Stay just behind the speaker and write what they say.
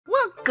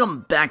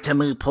Welcome back to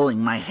me pulling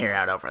my hair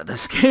out over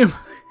this game.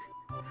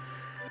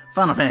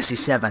 Final Fantasy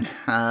VII.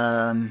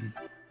 And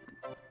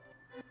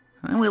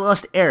we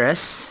lost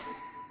Eris.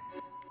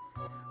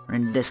 We're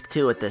in Disc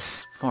 2 at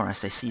this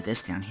forest. I see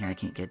this down here I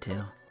can't get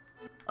to.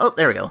 Oh,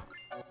 there we go.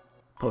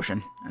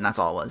 Potion. And that's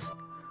all it was.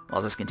 Well,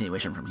 is this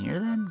continuation from here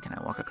then? Can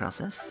I walk across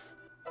this?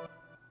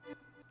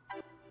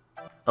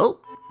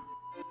 Oh!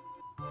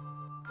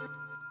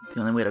 The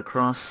only way to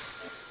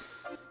cross...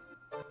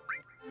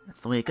 That's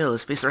the way it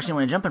goes. Face direction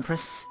when you jump and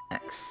press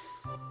X.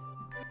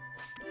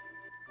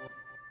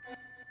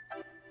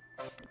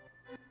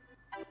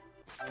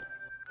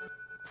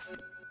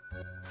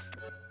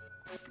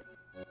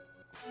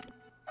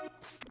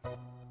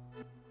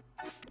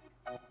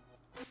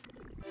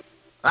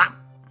 Ah!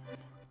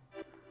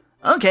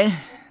 Okay. At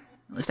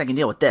least I can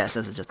deal with this.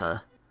 This is just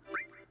a...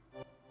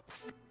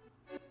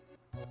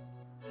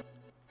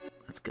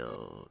 Let's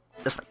go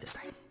this way this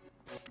time.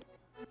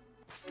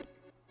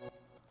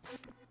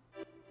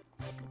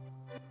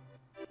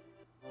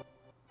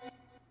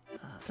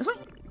 This way?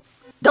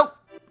 Nope!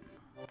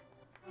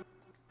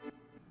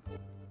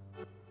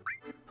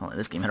 Only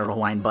this game had a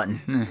rewind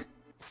button.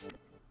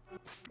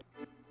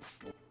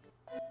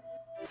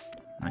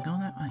 Not going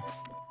that way.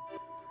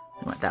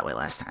 We went that way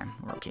last time.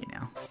 We're okay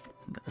now.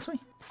 Go this way.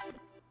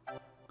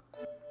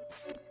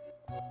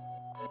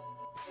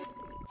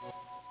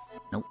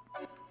 Nope.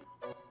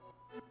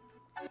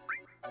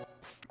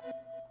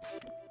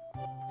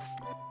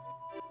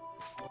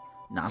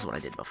 Nah, that's what I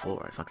did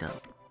before. I fucked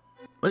up.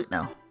 Wait,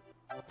 no.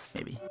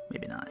 Maybe.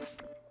 Maybe not.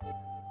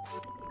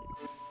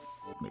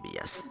 Maybe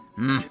yes.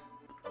 You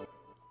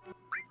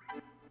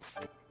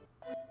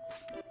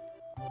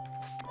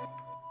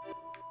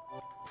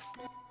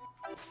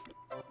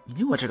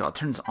know what you call it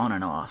turns on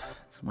and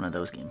off. It's one of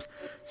those games.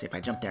 See, if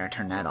I jump there and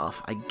turn that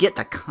off, I get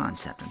the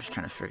concept. I'm just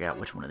trying to figure out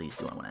which one of these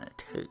do I want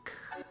to take.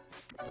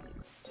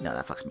 No,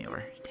 that fucks me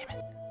over. Damn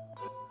it.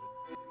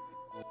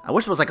 I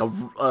wish it was like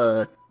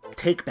a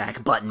take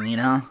back button, you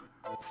know?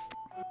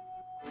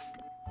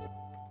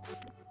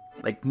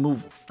 Like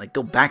move, like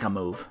go back a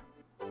move.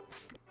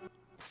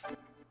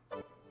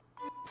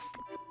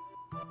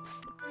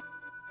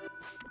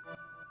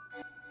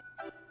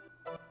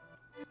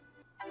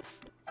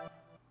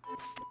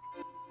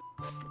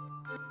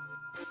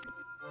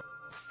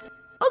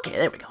 Okay,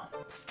 there we go.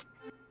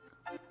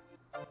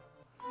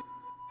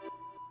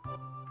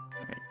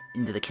 Right,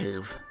 into the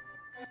cave.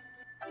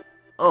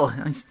 Oh,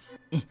 had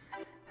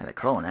a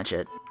crow on that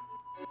shit.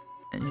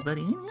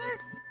 Anybody in here?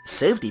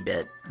 Safety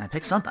bit. I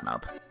picked something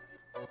up.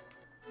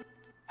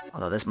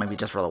 Although this might be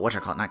just for the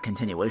whatchamacallit, not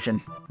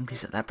continuation. In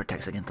case that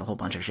protects against a whole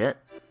bunch of shit.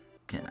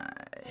 Can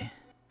I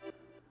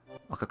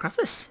walk across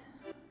this?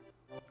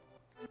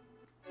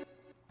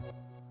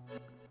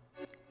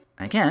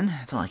 I can.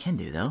 That's all I can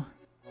do, though.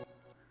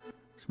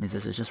 Which means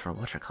this is just for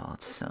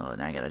whatchamacallit. So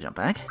now I gotta jump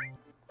back.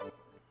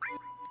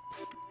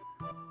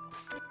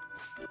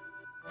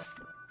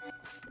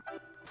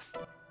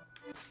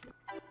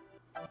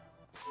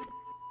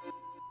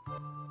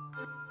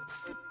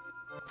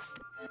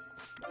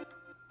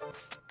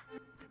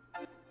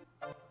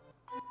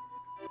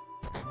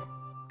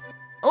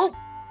 Oh!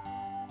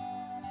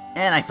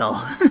 And I fell.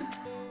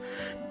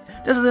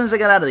 Just as soon as I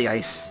got out of the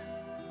ice.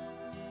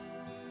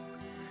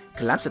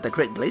 Collapse at the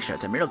Great Glacier.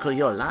 It's a miracle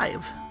you're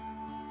alive.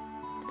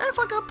 Did I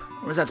fuck up?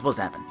 Or was that supposed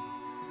to happen?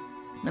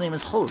 My name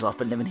is Holzoff,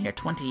 been living here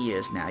 20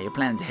 years now. You're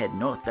planning to head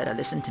north. Better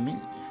listen to me.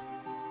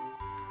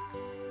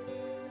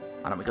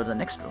 Why don't we go to the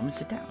next room and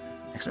sit down?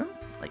 Next room?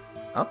 Like,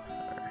 up?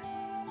 Or...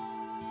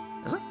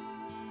 this way?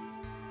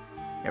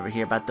 You ever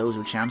hear about those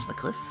who challenged the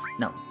cliff?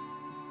 No.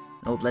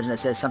 An old legend that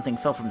says something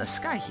fell from the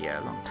sky here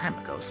a long time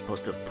ago,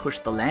 supposed to have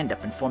pushed the land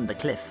up and formed the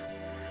cliff.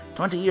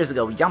 20 years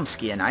ago,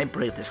 Yamsky and I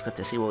braved this cliff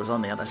to see what was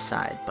on the other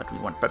side, but we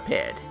weren't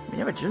prepared. We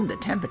never dreamed the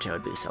temperature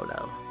would be so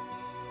low.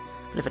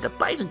 Cliff had a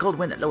biting cold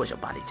wind that lowers your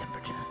body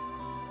temperature.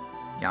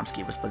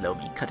 Yamsky was below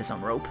me, cut his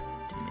own rope,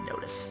 didn't even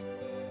notice.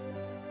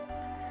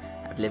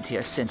 I've lived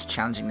here since,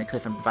 challenging the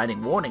cliff and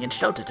providing warning and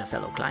shelter to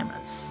fellow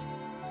climbers.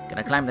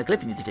 Gonna climb the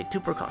cliff, you need to take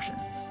 2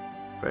 precautions.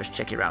 First,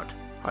 check your route.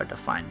 Hard to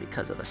find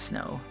because of the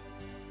snow.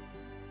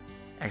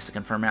 X to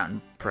confirm out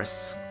and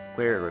press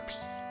square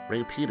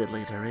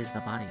repeatedly to raise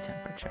the body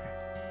temperature.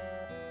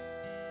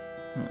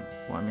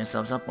 Warm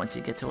yourselves up once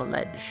you get to a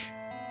ledge.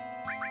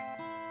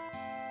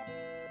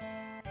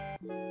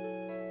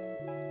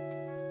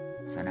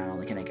 So not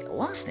only can I get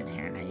lost in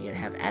here, now you gotta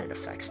have added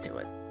effects to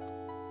it.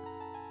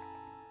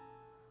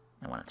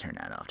 I want to turn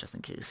that off just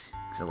in case,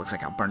 because it looks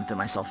like I'll burn through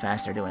myself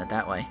faster doing it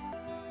that way.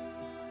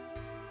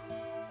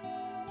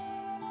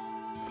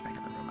 Let's back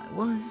in the room I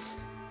was.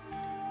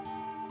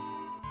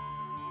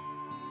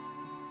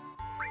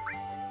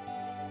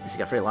 At least you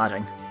got free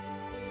lodging.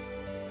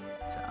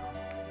 So,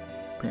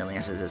 the only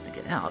answer is to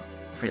get out.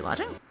 Free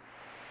lodging?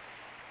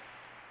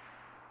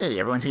 Hey,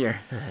 everyone's here.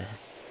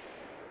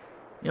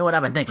 You know what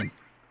I've been thinking?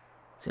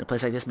 Seeing a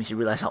place like this makes you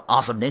realize how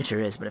awesome nature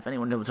is, but if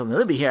anyone told me to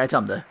live here, I'd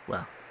tell them to,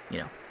 well, you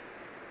know.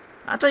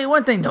 I'll tell you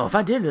one thing, though. If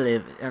I did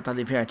live, after I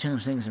live here, I'd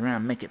change things around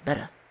and make it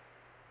better.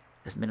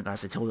 Because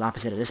Midgar's the total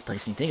opposite of this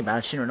place. When you think about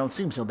it, Shinra don't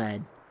seem so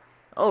bad.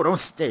 Oh, don't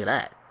say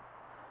that.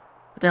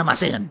 What the hell am I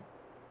saying?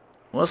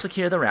 We'll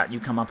secure the route. You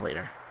come up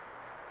later.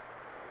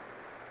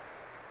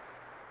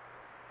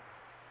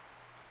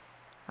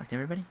 Talk to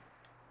everybody.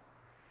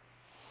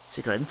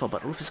 Secret info,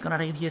 but Rufus gonna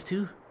arrive here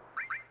too.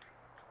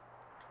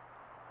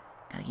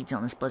 Gotta keep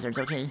telling this Blizzard's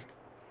okay.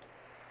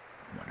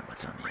 I wonder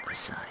what's on the other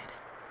side.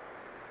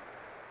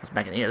 If I was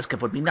back in the air, this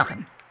cliff would be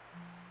nothing.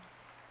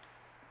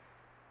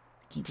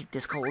 Can you take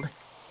this cold?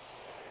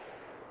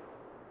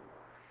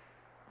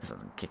 This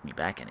doesn't kick me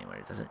back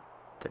anywhere, does it?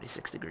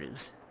 36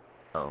 degrees.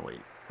 Oh,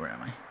 wait. Where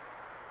am I?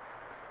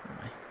 Where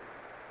am I?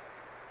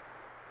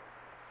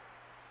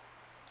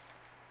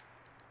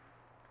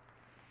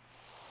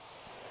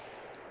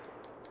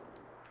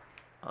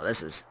 Oh,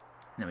 this is...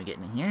 Then we get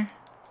in here.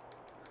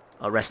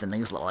 I'll rest in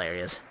these little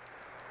areas.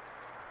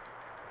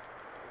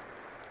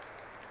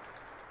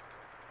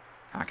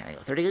 How can I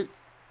go? 30?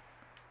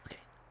 Okay.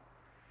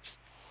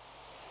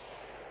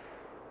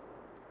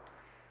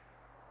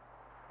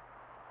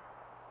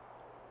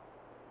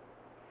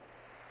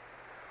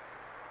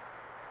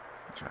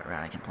 I'll try a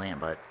route I can plan,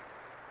 but...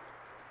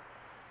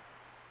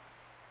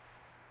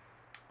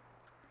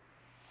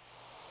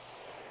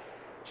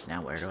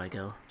 Now where do I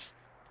go?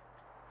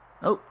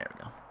 Oh, there we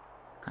go.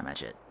 Climb that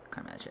shit.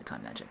 Climb that shit.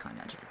 Climb that shit. Climb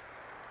that shit.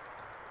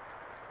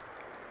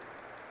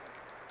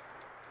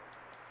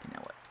 You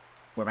know what?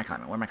 Where am I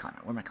climbing? Where am I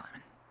climbing? Where am I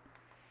climbing?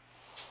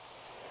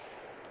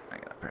 I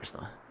gotta press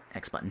the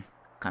X button.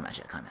 Climb that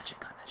shit. Climb that shit.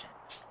 Climb that shit.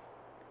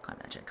 Climb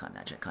that shit. Climb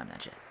that shit. Climb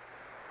that shit.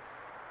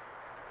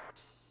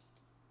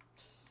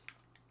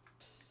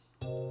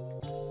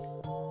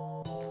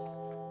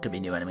 Could be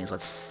new enemies.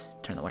 Let's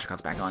turn the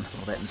whatchamacalls back on a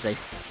little bit and see.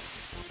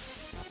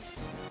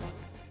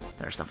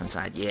 There's stuff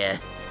inside. Yeah.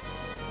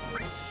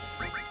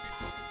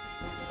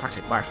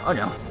 Toxic barf. Oh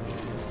no.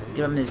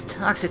 Give him his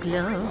toxic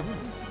love.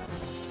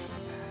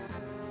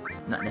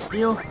 Nothing to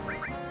steal. In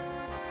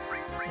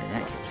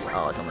that case.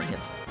 Oh, it only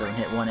hits. Doesn't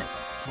hit one. It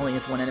only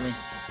hits one enemy.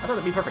 I thought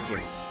that'd be perfect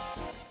here.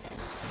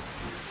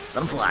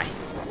 Let him fly.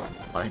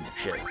 Oh, they didn't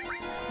shit.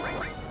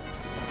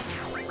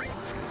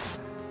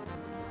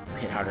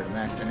 Hit harder than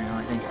that now,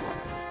 I think.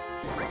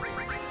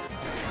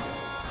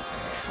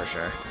 For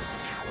sure.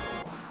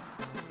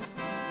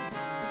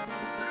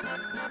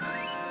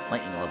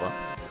 Lightning level up.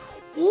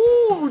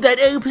 Ooh, that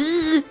OP!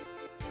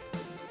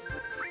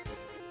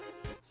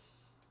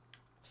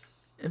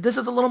 If this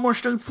is a little more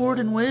straightforward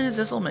in ways,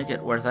 this'll make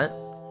it worth it.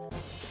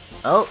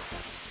 Oh!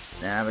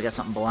 Yeah, we got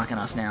something blocking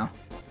us now.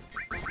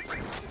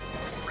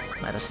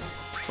 Might have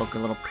spoke a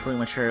little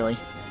prematurely.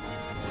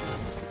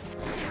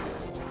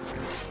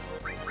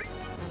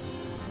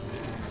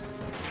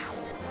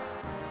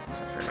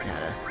 Guess I figured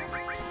how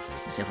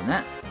to see from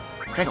that.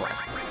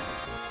 Tranquilizer.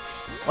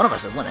 One of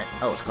us is Limit.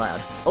 Oh, it's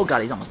Cloud. Oh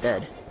god, he's almost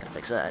dead. Gotta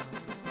fix that.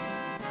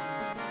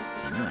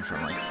 He went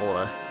from like full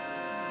to...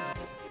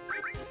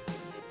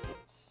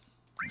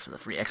 Thanks for the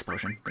free X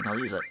potion. Think I'll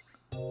use it.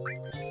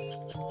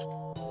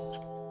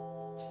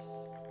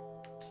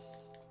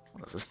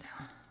 What is this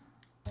now?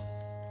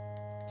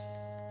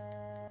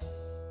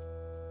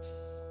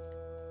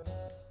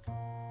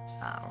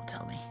 Ah, don't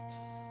tell me.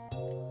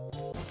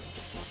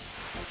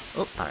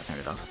 Oh, thought I turned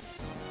it off.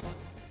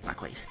 Not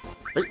quite.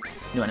 Wait,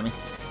 new enemy.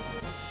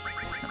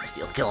 I'm gonna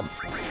steal. Kill him.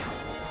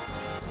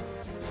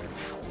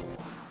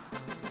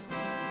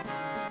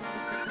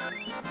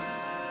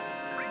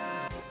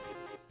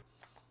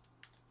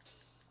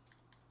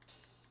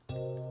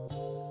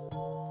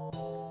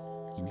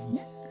 In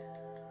here?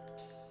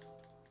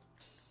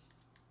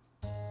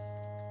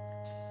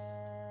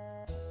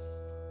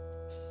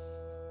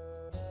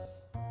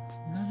 It's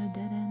not a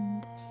dead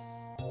end.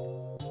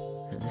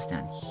 There's this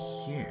down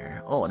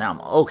here. Oh, now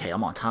I'm okay.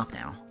 I'm on top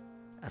now.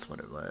 That's what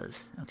it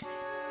was. Okay.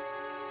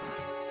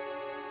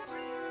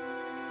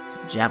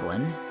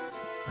 Javelin.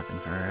 Weapon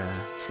for,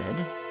 Sid.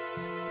 Turn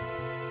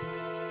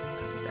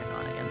these back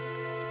on again.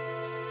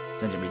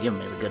 Since you'll be giving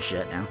me the good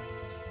shit now.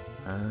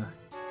 I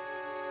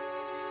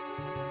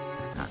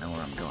don't know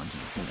where I'm going.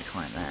 Can't seem to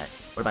climb that.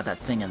 What about that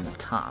thing in the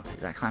top?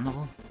 Is that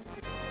climbable?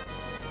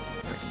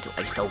 Everything too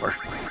iced over.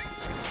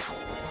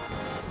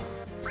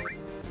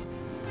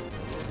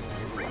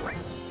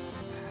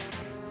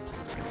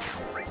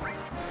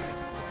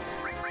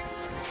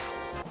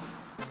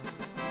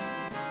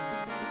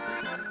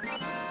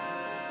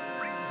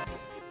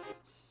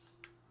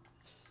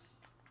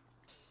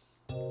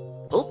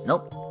 Oh,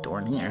 nope. Door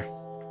in here.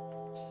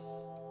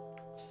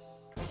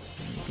 There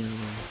we go.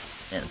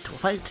 Into a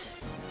fight.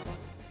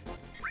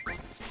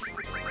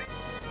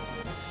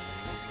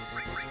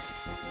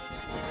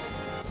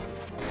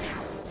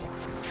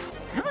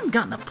 I haven't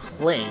gotten to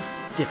play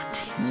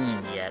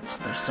 15 yet.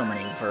 There's so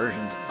many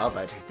versions of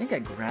it. I think I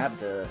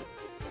grabbed a...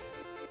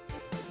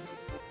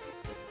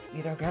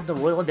 Either I grabbed the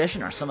Royal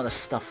Edition or some of the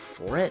stuff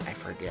for it. I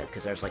forget,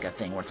 because there's like a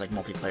thing where it's like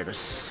multiplayer. There's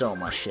so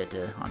much shit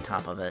on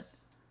top of it.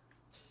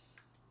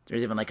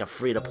 There's even like a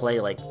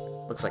free-to-play, like,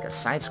 looks like a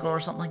side-scroll or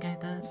something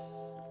like that.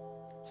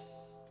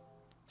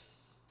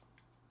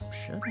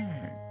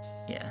 Sugar?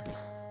 Yeah.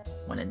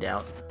 When in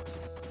doubt.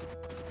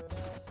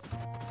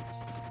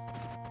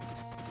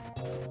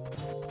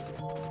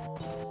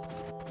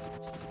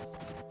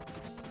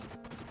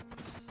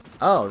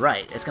 Oh,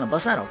 right. It's gonna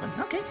bust that open.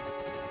 Okay.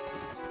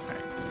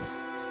 Alright.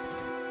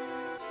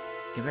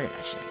 Get rid of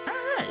that shit.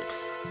 Alright.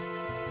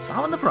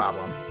 Solving the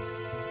problem.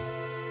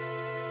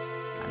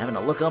 Not having to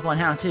look up on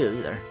how to,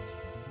 either.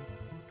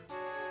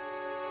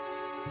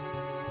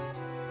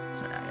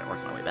 So now I gotta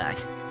work my way back.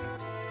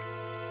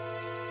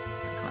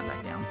 Gotta climb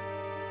back down.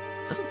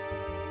 Listen.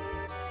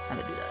 How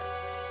to do that?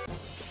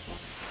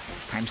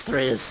 This times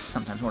 3 is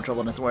sometimes more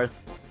trouble than it's worth.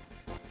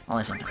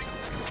 Only sometimes.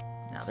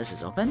 Now this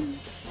is open.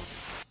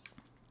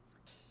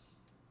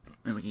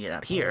 And we can get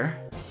out here.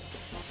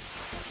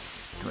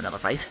 Do another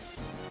fight.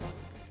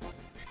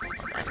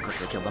 I have to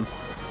quickly kill them.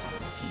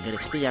 Get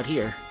XP out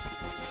here.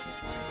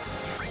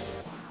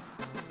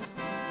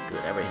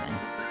 Good everything,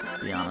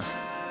 to be honest.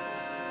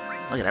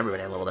 Look at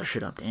everybody level their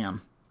shit up,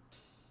 damn.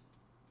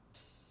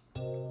 I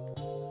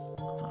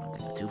don't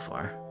think they're too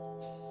far.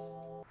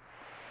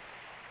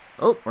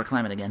 Oh, we're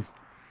climbing again.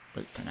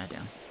 Wait, turn that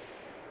down.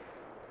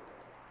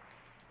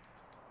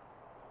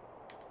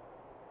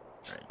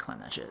 Alright, climb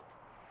that shit.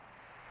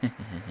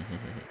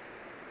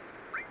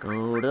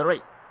 Go to the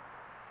right.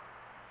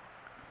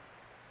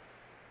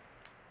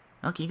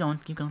 Oh, keep going,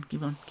 keep going, keep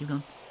going, keep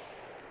going.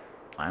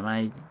 Why am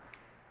I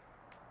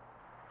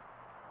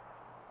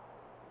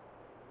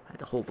had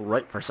to hold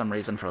right for some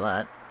reason for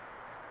that.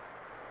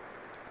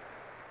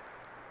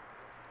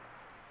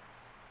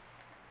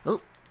 Oh.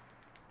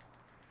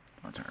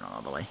 I'll turn it on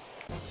all the way.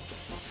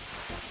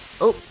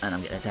 Oh, and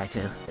I'm getting attacked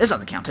too. This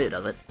doesn't count too,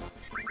 does it?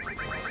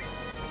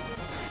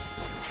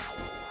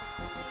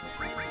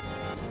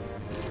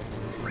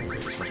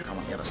 Just wish I come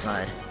on the other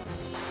side.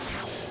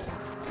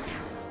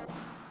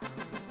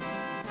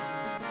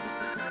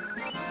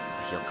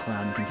 Heal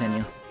Cloud and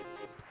continue.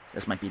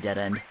 This might be dead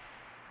end.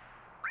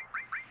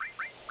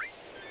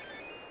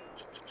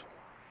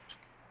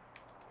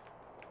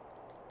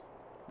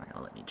 Not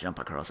gonna let me jump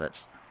across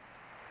it.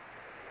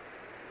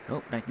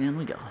 So, back down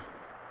we go.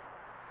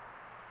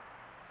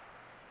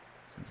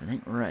 Since it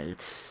ain't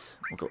right,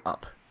 we'll go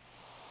up.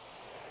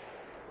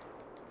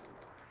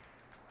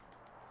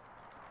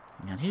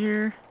 Down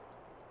here.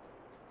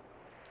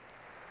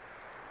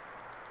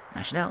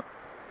 Mash it out.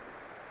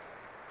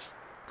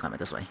 Climb it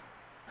this way.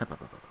 Up,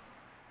 up, up, up.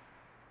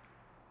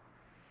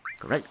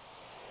 Go right.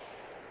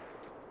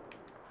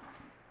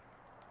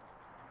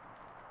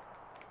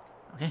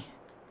 Okay.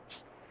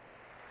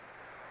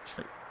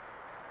 Wait.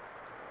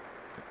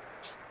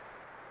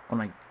 What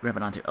am I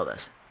grabbing onto? Oh,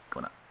 this.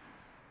 Going up.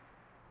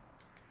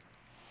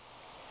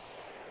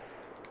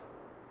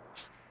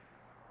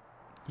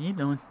 Keep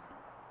going.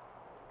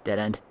 Dead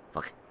end.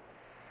 Fuck.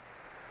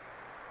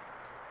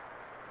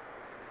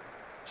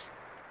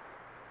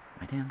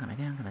 Come down, come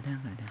down, come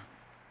down, come down.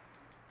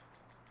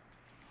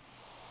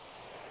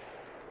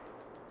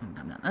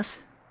 Come down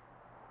this.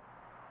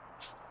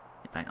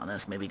 Get back on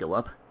this, maybe go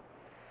up.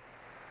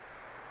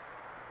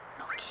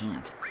 No, I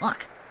can't.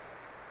 Fuck.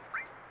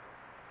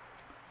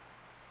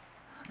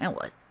 Now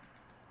what?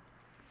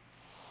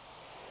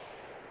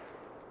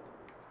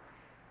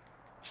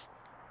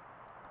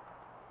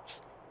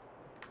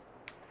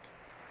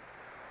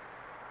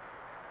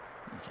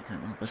 Okay,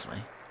 come up this way.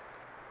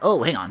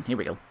 Oh, hang on. Here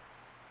we go.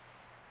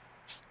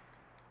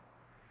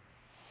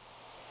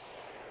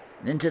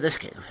 Into this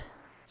cave.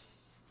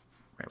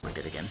 Right, we're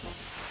good again.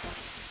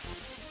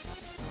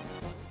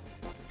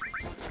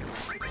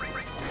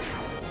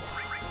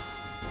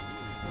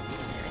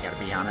 Yeah, I gotta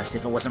be honest,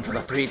 if it wasn't for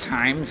the 3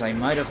 times, I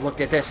might have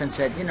looked at this and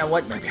said, you know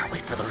what, maybe I'll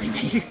wait for the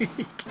remake.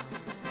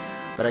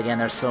 But again,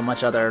 there's so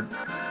much other...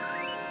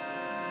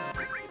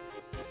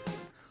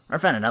 Or I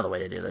found another way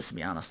to do this, to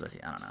be honest with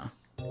you, I don't know.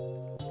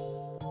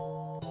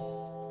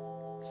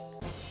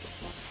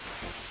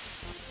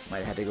 Might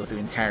have had to go through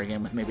the entire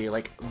game with maybe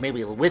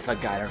with a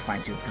guide or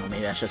fine-tooth comb.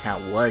 Maybe that's just how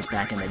it was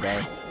back in the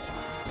day.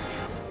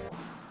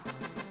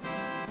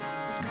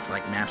 And for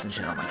like maps and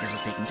shit, I'm like, I guess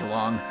it's taking too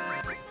long.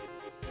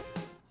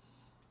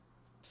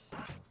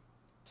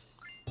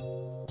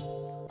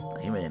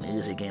 Even an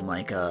easy game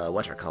like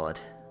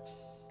whatchamacallit.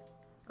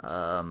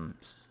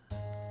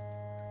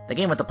 The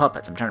game with the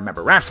puppets, I'm trying to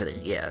remember. Rhapsody,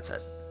 yeah, that's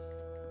it.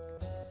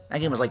 That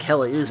game was like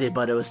hella easy,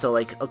 but it was still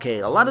like,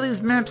 okay, a lot of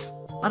these maps,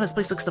 a lot of this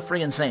place looks the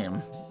friggin'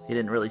 same. He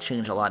didn't really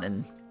change a lot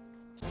in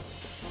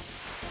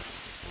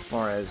as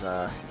far as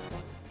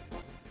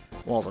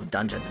walls of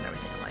dungeons and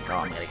everything. I'm like, oh,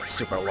 I'm gonna get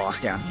super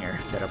lost down here.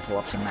 Better pull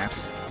up some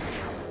maps.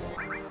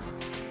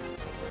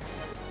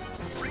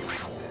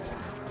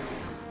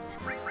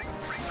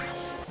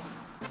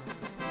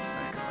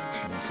 It's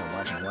not gonna so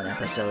much in one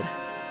episode.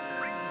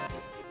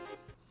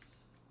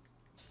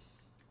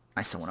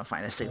 I still want to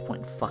find a save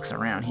point and fucks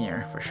around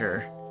here for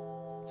sure.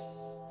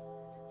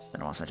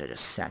 But all such I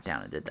just sat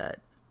down and did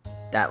that.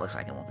 That looks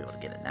like I won't be able to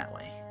get in that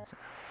way. So.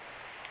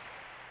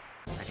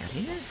 Back out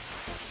here.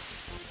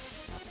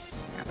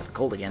 Yeah, but the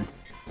cold again.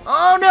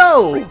 Oh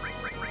no!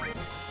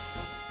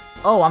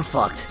 Oh, I'm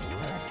fucked.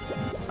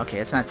 Okay,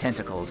 it's not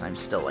tentacles. I'm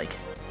still like...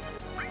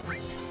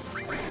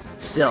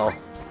 Still.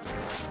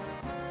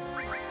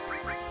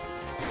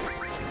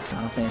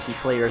 Final Fantasy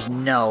players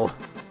know.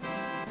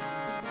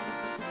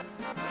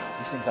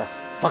 These things are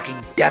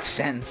fucking death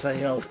sentence,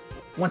 you know.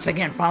 Once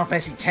again, Final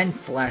Fantasy X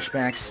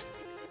flashbacks.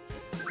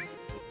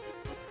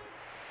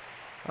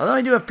 Although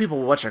I do have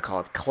people,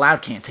 whatchamacallit,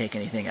 Cloud can't take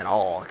anything at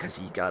all, because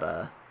he got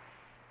a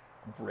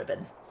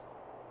ribbon.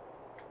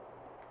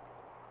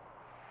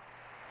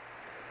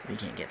 So he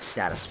can't get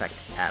status effect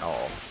at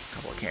all. A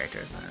couple of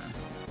characters, I don't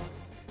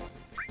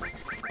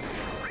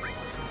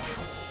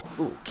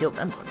know. Ooh, killed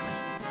them quickly.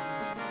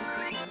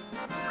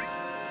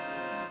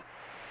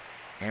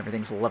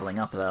 Everything's leveling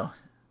up, though.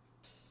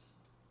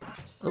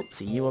 Oh,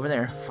 see you over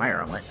there.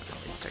 Fire omelet.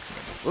 Probably checks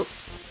against. Oh,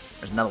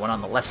 there's another one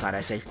on the left side,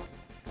 I see.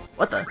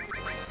 What the? Is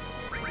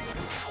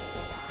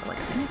that like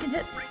a thing I can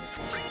hit?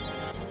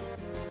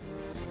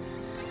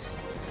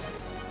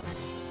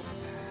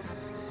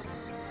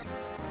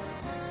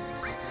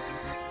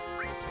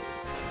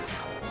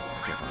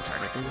 Careful on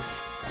target these.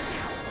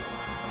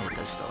 I'll hit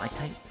this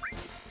stalactite.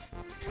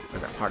 Or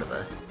is that part of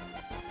the...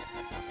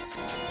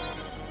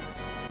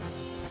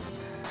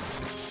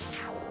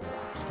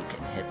 Keep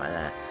getting hit by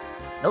that.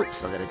 Nope,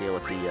 still gotta deal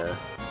with the,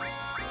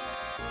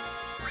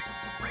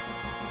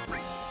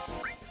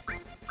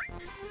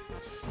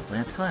 Hopefully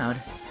that's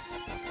Cloud.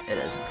 It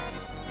is.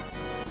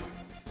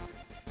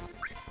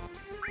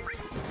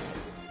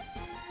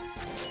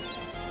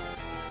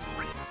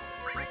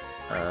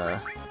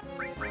 How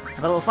about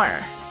a little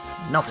fire?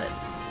 Melt it.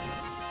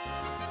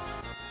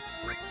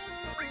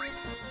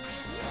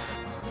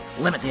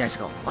 Limit the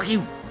icicle. Fuck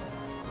you!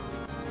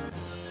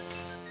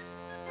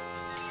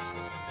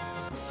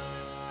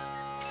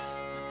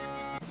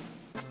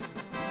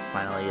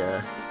 Finally,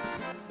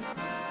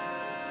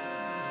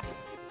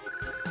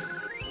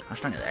 how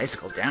strong are the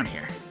icicles down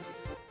here?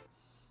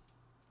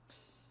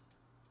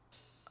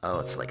 Oh,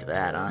 it's like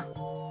that, huh?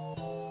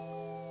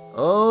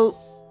 Oh!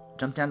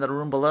 Jump down to the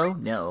room below?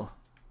 No.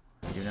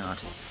 I do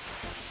not.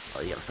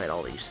 Oh, you gotta fight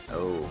all these.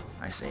 Oh,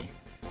 I see.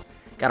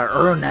 Gotta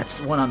earn that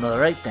one on the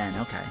right then.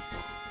 Okay.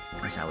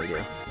 That's how we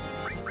do.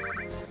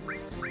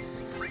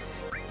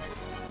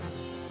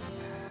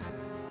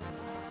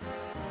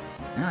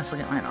 No, let's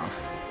look at mine off.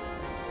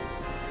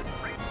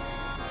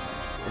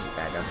 This is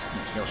bad though, because I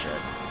can't heal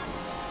shit.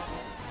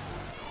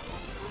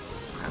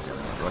 That's the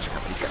only one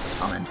for He's got the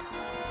summon.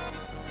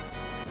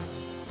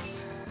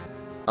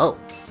 Oh.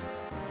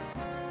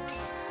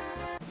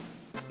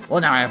 Well,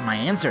 now I have my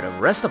answer to the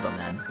rest of them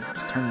then.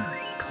 Just turn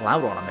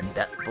Cloud on him and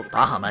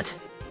Bahamut.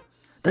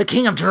 The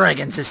King of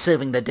Dragons is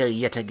saving the day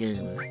yet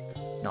again.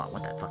 No, I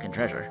want that fucking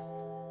treasure.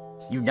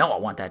 You know I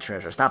want that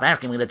treasure. Stop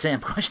asking me the damn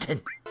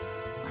question.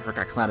 I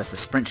forgot Cloud has the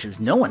sprint shoes.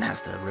 No one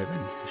has the ribbon.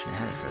 I should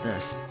have had it for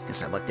this.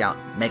 Guess I lucked out.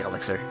 Mega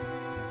Elixir.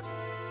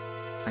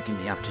 It's not giving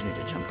me the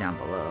opportunity to jump down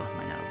below.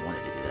 Might not have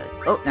wanted to do that.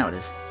 Oh, now it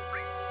is.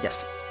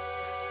 Yes.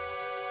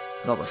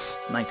 All the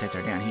stalactites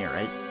are down here,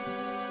 right?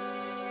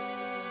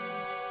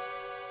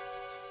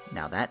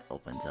 Now that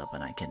opens up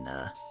and I can,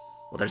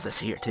 well, there's this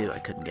here, too, I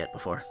couldn't get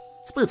before.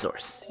 Split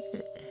source.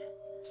 Yeah.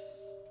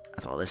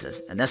 That's all this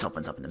is. And this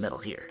opens up in the middle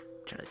here.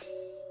 Try to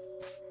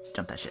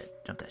jump that shit.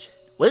 Jump that shit.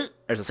 Whoa!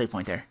 There's a save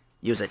point there.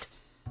 Use it.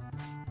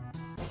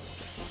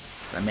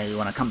 I may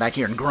want to come back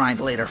here and grind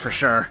later for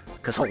sure.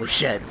 Because holy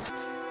shit.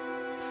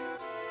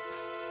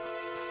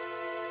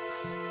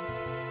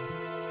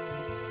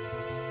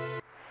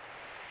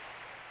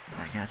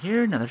 Back out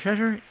here. Another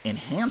treasure.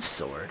 Enhanced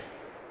sword.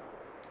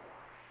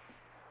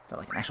 Is that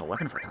like an actual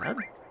weapon for Cloud?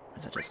 Or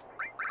is that just...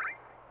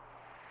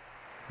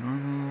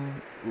 Ooh,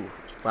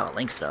 a lot of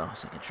links though,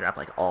 so I can trap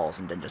like alls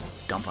and then just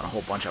dump on a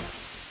whole bunch of...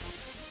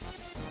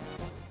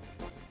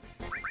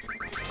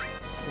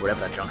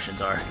 whatever the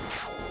junctions are.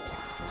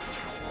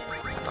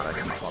 I thought I'd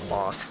come up on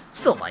boss.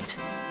 Still might.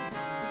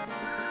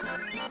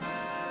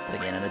 But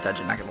again, in a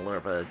dungeon, not gonna lure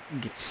if I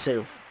get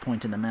save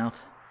point in the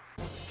mouth.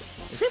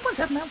 Do save points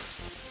have mouths?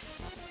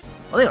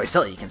 Well, they always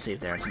tell you can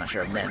save there. It's not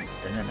sure of them.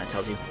 And then that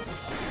tells you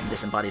in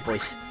disembodied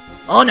voice.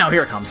 Oh no,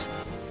 here it comes.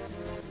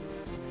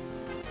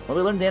 Well,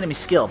 we learned the enemy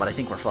skill, but I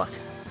think we're fucked.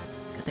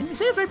 Good thing we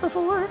saved right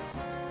before.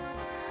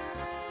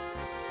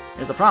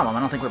 Here's the problem. I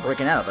don't think we're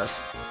breaking out of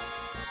this.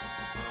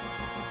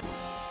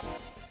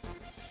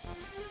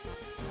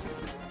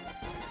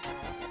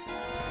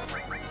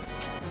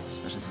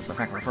 Especially since the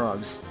fact we're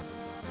frogs.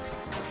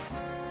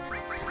 We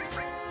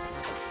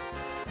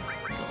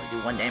can only do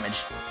 1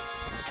 damage.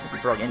 If we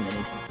frog and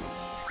minied.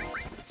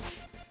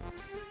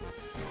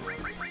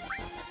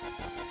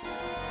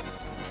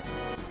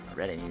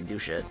 Red ain't even do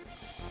shit.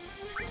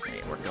 Just gonna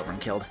get worked over and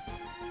killed.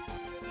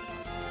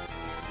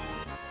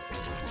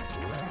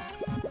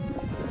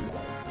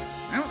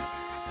 Well,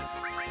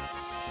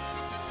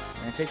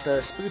 gonna take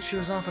the spoot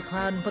shoes off of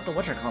Cloud and put the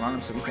whatchamacallit on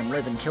him so we can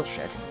live and kill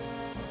shit.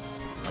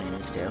 All he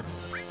needs to.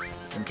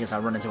 In case I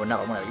run into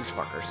another one of these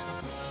fuckers.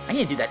 I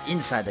can't do that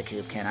inside the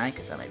cube, can I?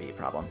 Because that might be a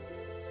problem.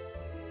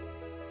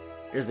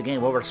 Here's the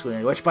game over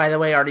screen, which by the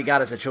way already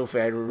got us a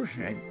trophy.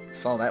 I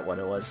saw that what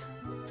it was.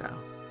 So.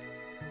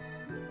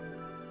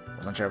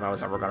 Wasn't sure if I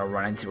was ever gonna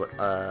run into it,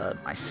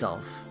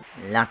 myself.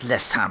 Not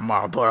this time,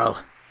 Marlboro.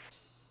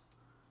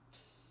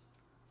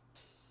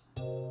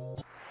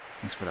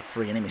 Thanks for the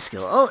free enemy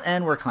skill. Oh,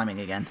 and we're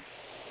climbing again.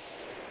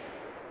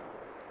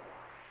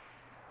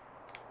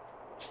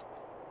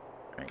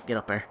 Alright, get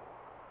up there.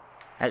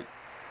 Hey.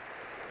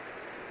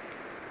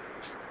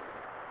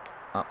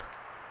 Up.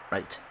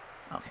 Right.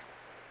 Okay.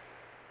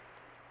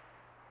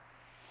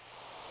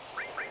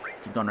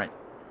 Keep going right.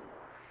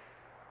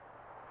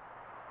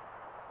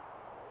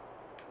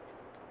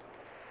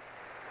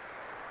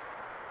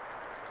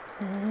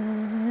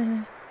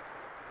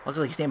 Looks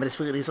like he's standing by his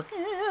food. He's like,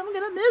 I'm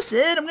gonna miss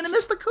it. I'm gonna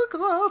miss the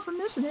cook-off. I'm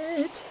missing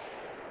it.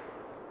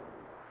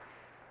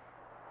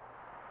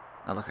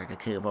 That looks like a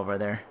cube over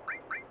there.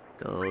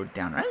 Go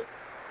down, right?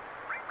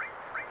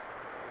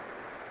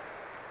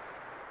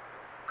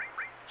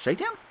 Straight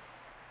down?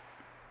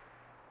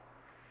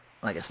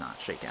 Well, I guess not.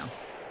 Straight down.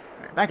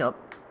 Alright, back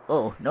up.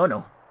 Oh, no,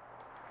 no.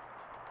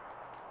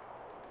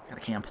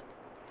 Gotta camp.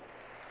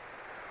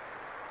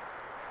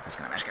 That's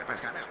gonna mash.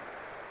 That's gonna mash.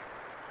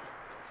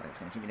 I think it's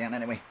gonna keep me down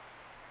anyway.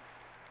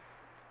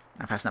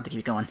 Not fast enough to keep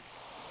it going.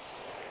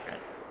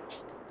 Alright.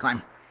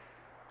 Climb.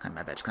 Climb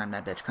that bitch. Climb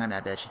that bitch. Climb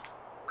that bitch.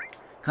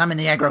 Climb in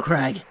the aggro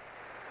crag.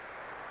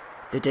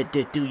 Do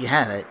you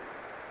have it?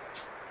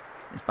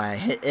 If I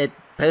hit it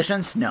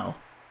potions? No.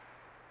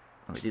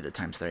 Let me do the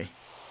 ×3.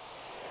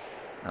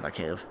 Another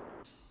cave.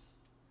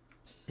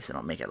 At least I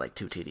don't make it like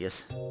too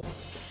tedious.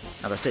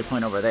 Another save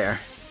point over there.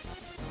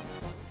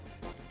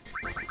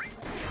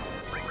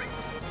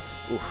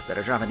 Ooh,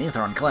 better drop an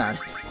ether on Cloud.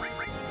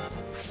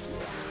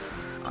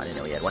 Oh, I didn't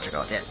know he had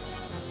whatchamacallit yet.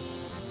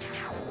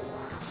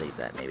 Save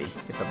that maybe,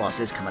 if the boss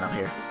is coming up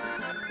here.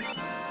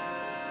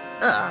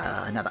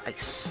 Another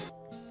ice.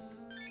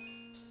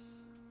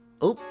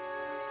 Oh.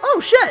 Oh,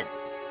 shit!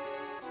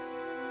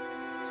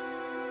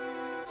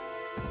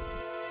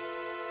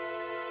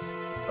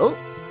 Oh.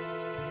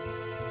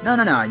 No,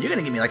 no, no. You're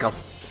gonna give me like a...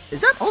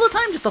 Is that all the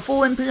time? Just the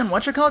full MP on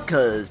whatchamacallit?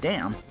 Cause,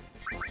 damn.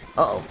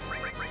 Uh-oh.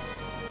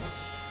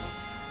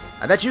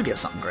 I bet you give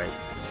something great.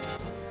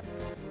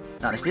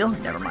 Not a steal?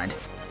 Never mind.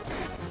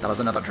 That was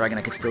another dragon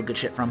I could steal good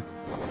shit from.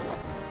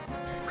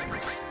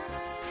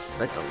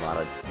 That's a lot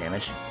of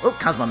damage. Oh,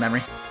 Cosmo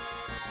memory.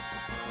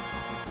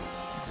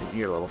 Let's see what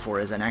your level 4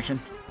 is in action.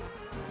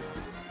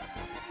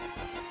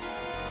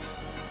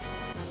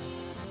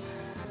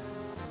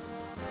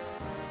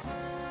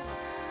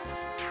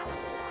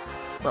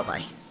 Well, bye.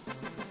 Is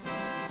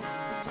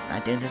it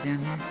that dangerous down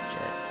here?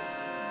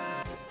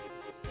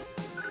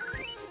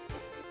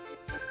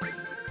 Shit.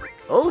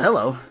 Oh,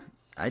 hello.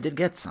 I did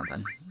get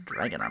something.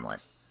 Dragon armlet.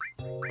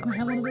 Don't I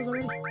have one of those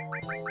already?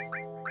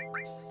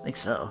 I think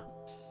so.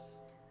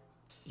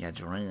 Yeah,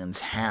 dragons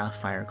have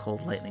fire,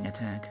 cold, lightning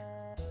attack.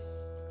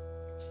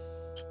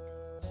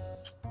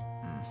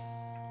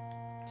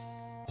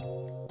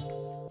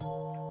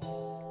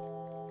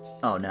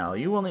 Oh no,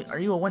 are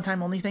you a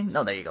one-time only thing?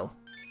 No, there you go.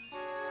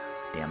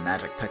 Damn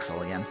magic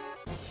pixel again.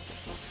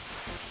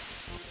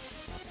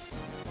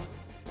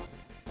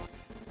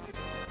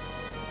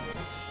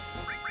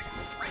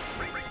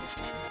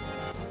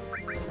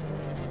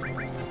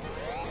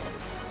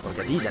 Look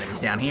at these enemies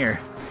down here.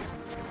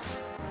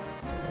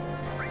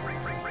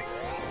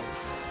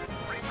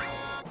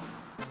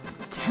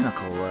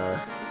 Tentacle,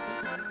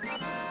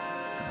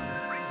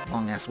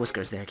 long-ass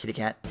whiskers there, kitty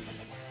cat.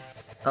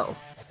 Uh-oh.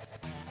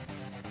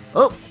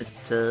 Oh,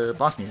 it's,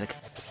 boss music.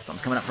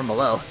 Something's coming up from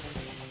below.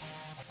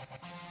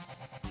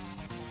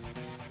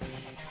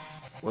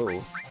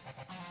 Whoa.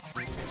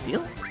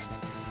 Steal?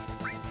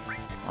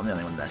 I'm the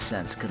only one that has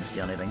sense. Couldn't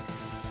steal anything.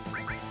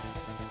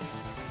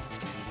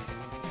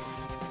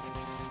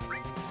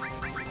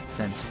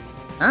 Sense.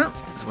 Oh!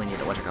 That's what we need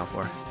a whatchamacallit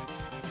for.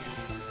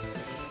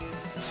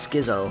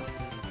 Schizo.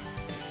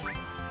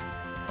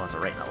 Oh, it's a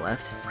right and a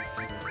left.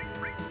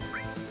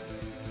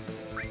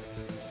 Great,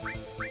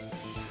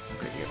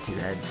 you have 2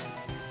 heads.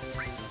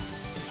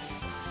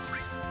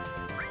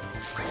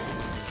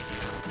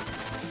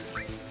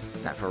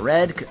 That for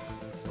red,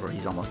 or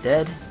he's almost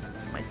dead.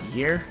 Might be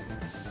here.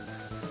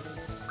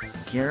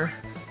 Some cure.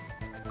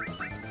 Does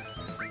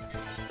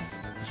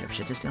you have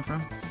shit to steal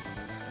from?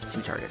 There's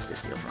 2 targets to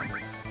steal from.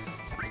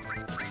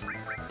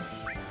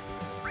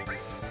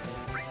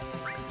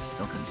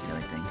 Still couldn't steal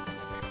anything.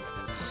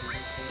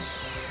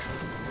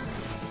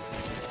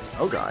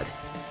 Oh god.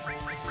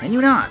 Can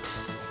you not?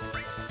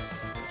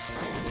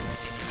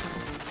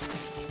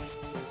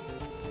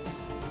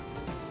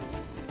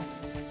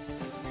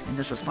 And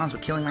this responds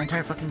with killing my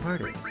entire fucking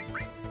party.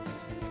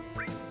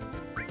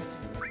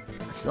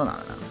 That's still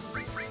not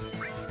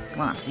enough.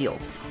 Come on, steal.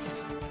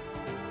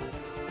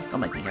 Don't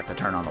make me have to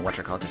turn on the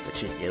whatchamacallit just to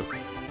cheat you.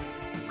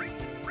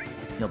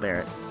 You'll bear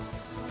it.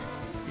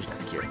 You just have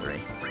to cure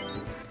 3.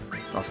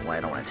 That's also why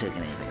I don't want to take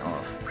anything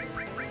off.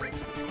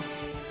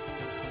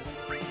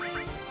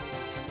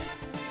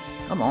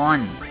 Come on!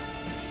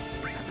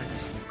 What's up for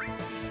this?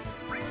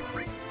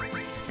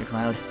 Here,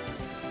 Cloud.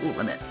 Ooh,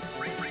 limit.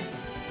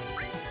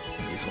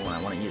 Useful when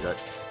I want to use it.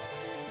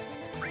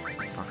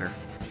 Fucker.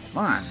 Come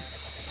on!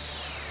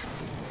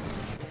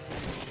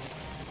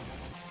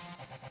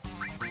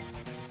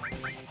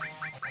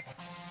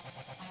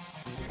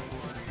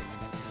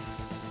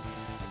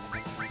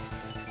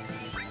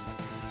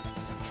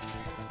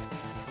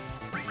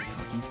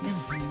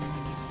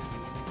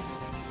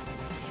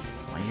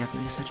 Why do you have to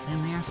be such a pain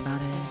in the ass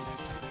about it?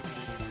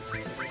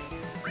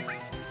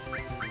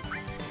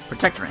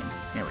 Protect ring.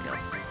 Here we go.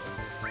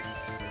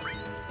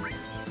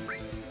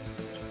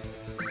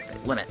 Okay,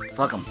 limit.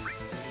 Fuck them.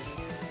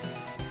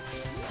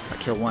 I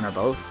kill one or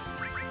both.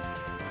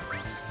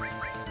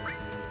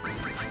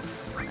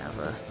 Have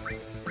a...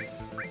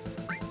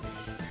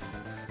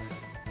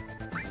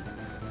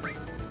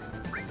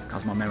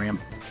 Cosmo Miriam.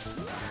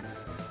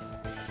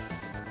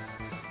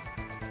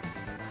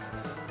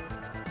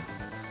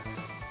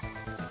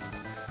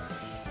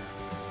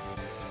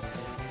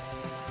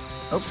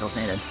 Oh, still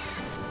standing.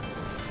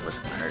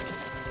 Listen, I hurt.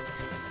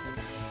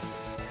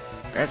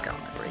 Bear's got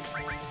on my break.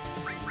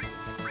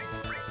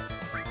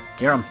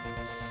 Gear him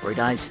before he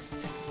dies.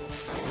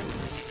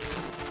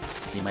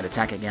 So he might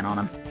attack again on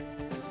him.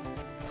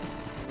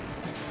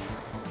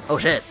 Oh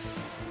shit!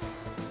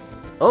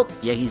 Oh,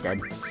 yeah, he's dead.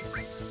 Bring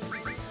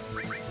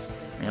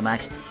him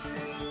back.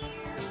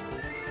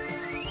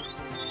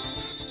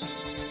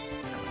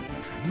 That wasn't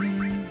good for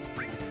him.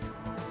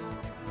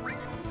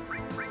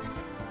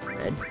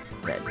 Red,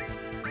 red.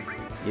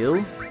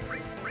 You?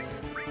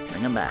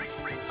 Bring him back.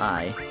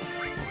 I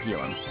will heal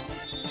him.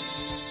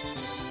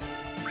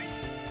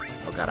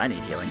 Oh god, I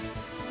need healing.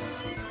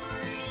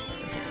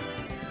 It's okay.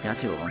 Got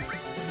two of them.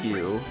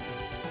 You.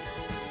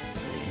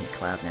 Hit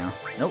Cloud now.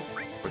 Nope.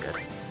 We're good.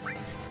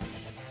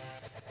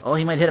 Oh,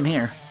 he might hit him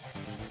here.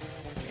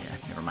 Yeah,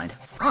 never mind.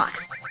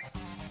 Fuck!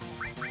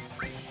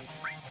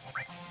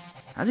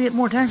 How's he get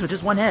more attacks with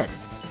just one head?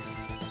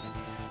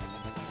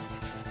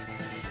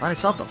 Thought I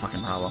solved the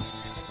fucking problem.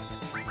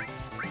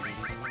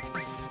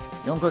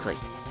 Kill him quickly.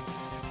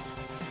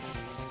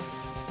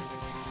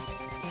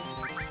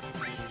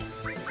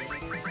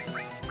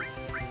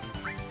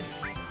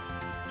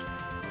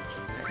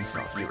 I can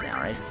sell you now,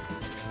 right?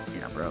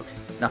 You're not broke.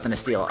 Nothing to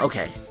steal.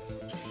 Okay.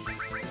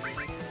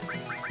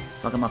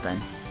 Fuck him up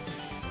then.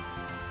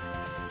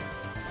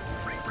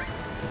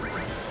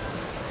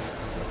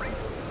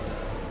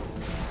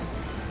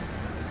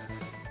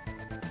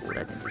 Ooh,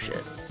 that didn't do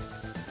shit.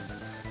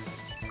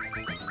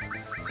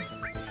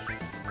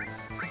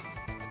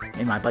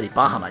 Maybe my buddy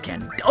Bahama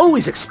can. Oh,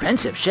 he's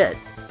expensive, shit.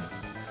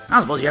 I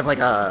don't suppose you have like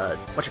a...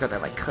 What you got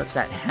that like cuts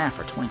that in half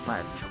for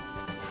 25.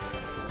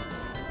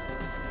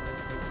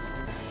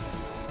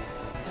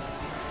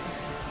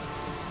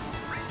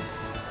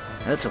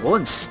 That's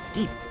one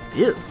steep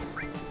bill,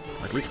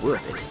 but it's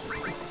worth it.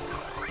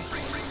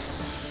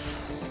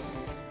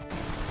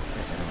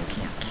 Guess I really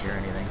can't cure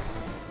anything.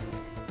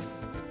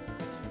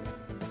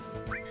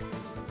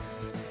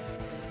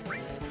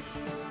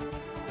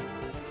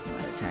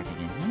 Might attack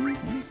again here.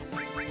 Yes.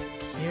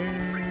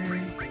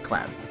 Cure.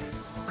 Cloud.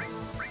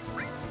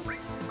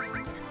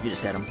 You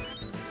just hit him. See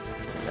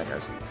what that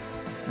does.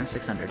 That's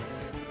 600. I've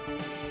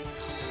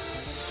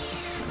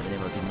been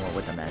able to do more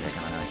with the magic. I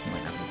don't know. He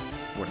might not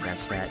be worth that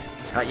stat.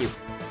 How about you?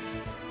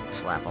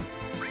 Slap him.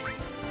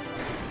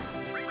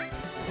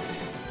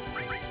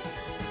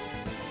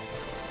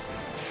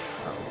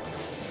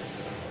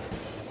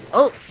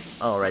 Oh!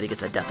 Alright, he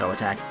gets a death throw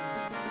attack.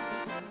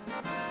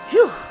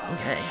 Phew!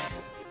 Okay.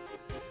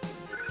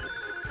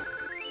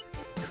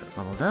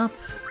 Leveled up.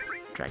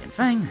 Dragon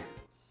Fang.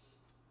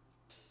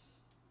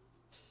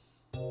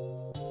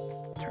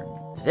 Turn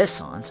this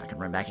on so I can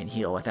run back and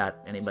heal without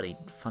anybody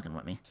fucking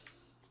with me.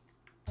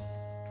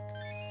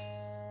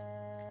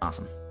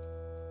 Awesome.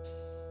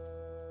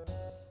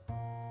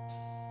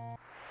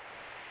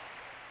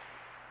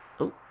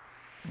 Oh,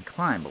 and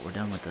climb, but we're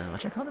done with the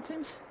whatchamacallit, it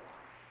seems?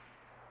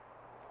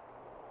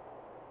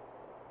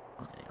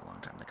 It's gonna take a long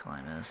time to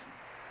climb this.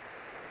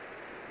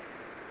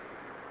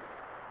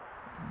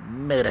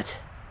 Made it.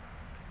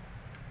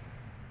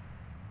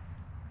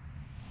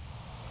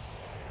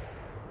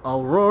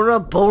 Aurora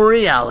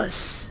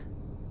Borealis.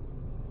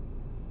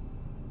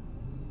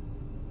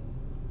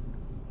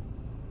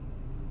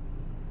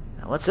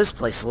 Now, what's this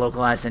place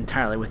localized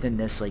entirely within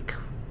this, like,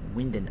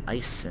 wind and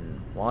ice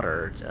and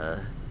water?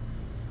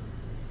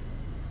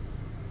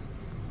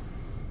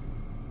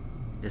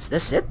 Is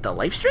this it? The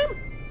live stream?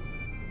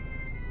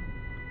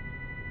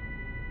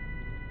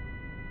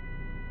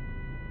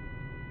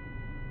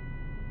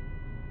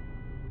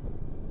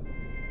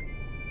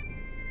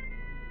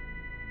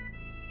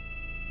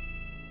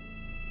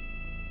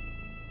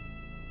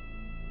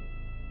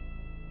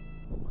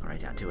 Right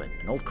down to it.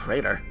 An old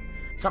crater.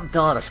 Something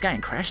fell out of the sky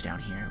and crashed down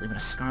here, leaving a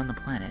scar on the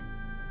planet.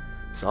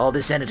 So all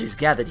this energy's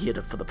gathered here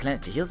for the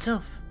planet to heal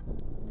itself.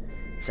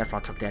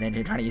 Sephiroth took that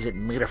energy, trying to use it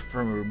meter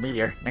for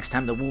meteor. Next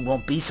time the wound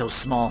won't be so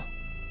small.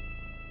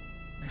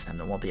 Next time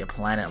there won't be a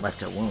planet left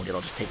to wound. It'll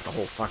just take the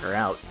whole fucker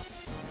out.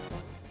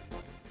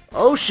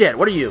 Oh shit,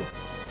 what are you?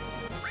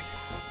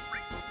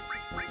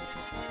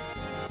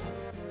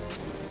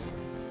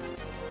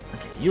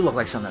 Okay, you look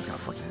like something that's gonna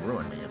fucking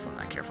ruin me if I'm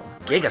not careful.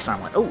 Giga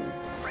Starlight. Oh!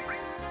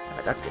 I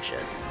bet that's good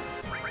shit.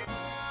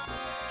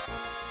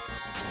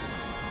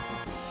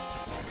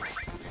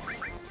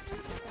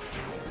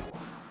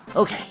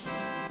 Okay.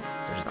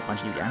 So there's just a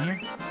bunch of you down here?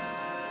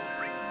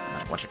 How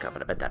much watch your cup,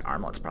 but I bet that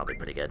armlet's probably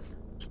pretty good.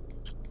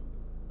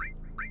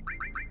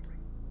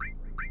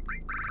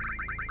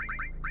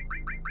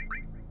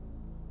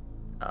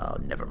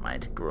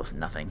 worth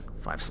nothing.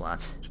 5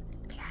 slots.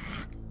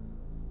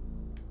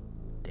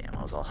 Damn,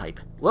 I was all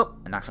hype. Whoop!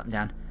 I knocked something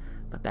down.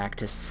 But back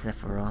to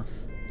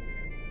Sephiroth.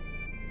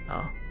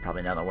 Oh,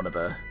 probably another one of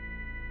the...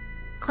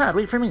 Cloud,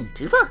 wait for me.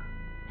 Tufa?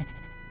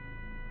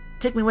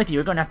 Take me with you.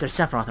 You're going after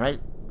Sephiroth, right?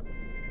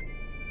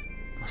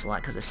 Lost a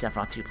lot because of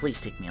Sephiroth too.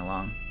 Please take me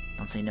along.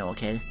 Don't say no,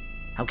 okay?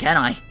 How can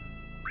I?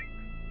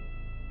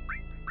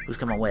 Who's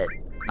coming with?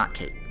 Not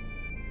Kate.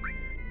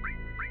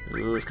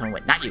 Who's coming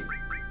with? Not you!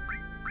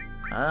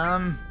 I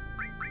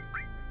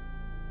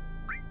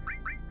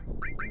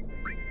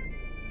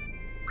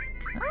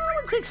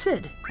want to take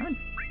Sid. I haven't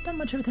done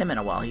much with him in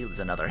a while. He was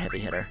another heavy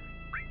hitter.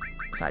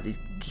 Besides,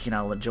 he can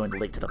all join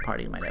late to the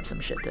party. He might have some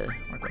shit to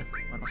work with.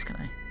 What else can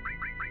I...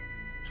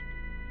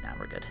 Nah,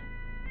 we're good.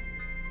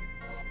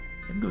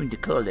 I'm going to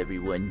call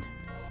everyone.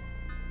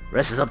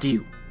 Rest is up to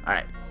you.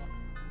 Alright.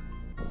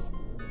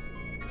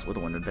 Guess we're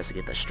the one to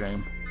investigate the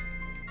stream.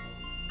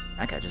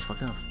 That guy just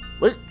fucked off.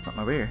 What?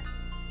 Something over here.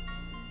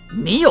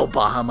 Neo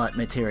Bahamut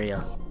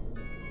material.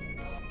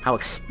 How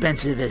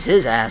expensive is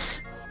his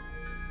ass?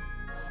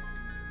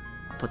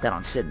 I'll put that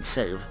on Sid and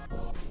save.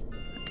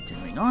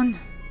 Continuing on.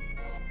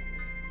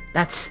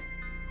 That's...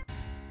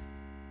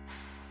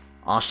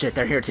 Oh shit,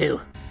 they're here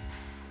too.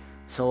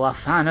 So I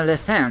finally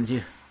found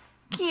you.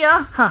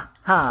 Kia ha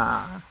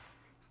ha.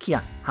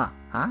 Kia ha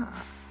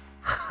ha.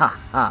 Ha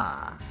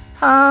ha.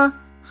 Ha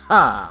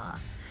ha.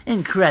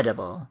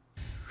 Incredible.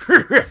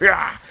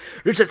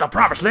 It's just the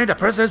promised land a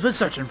person has been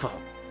searching for.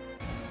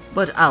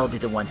 But I'll be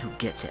the one who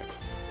gets it.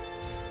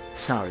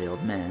 Sorry,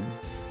 old man.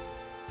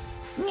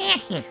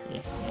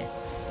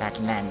 That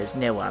land is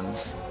no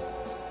one's.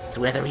 It's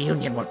where the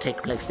reunion will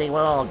take place. They will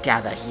all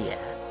gather here.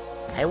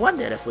 I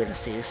wonder if we'll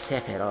see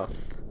Sephiroth.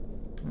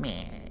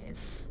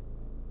 Yes.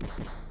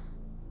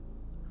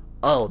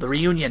 Oh, the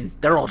reunion.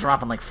 They're all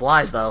dropping like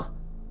flies, though.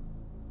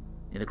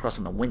 Either cross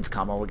on the winds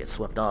combo or we'll get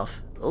swept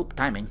off. Oh,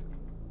 timing.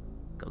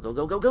 Go, go,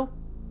 go, go, go.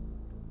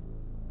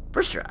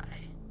 First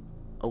try.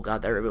 Oh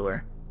god, they're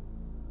everywhere.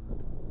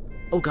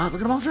 Oh god,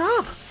 look at them all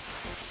drop!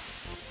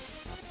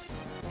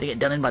 They get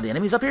done in by the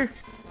enemies up here?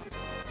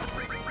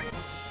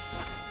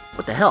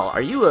 What the hell?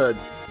 Are you a...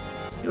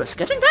 You a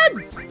sketching pad?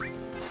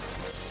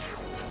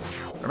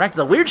 We're back to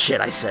the weird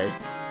shit, I say.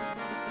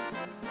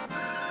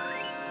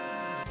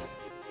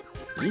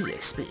 Easy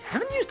XP. I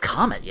haven't used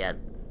Comet yet.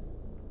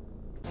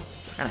 I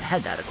kinda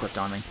had that equipped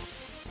on me.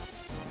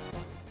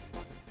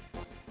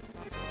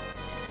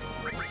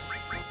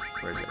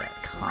 Where is it at?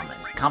 Comet.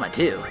 Comet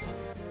 2.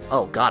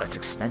 Oh god, it's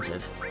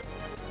expensive.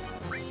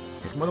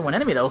 It's more than one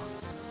enemy, though.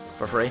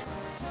 For free.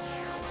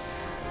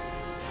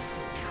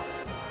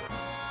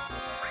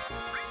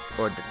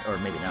 Or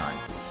maybe not.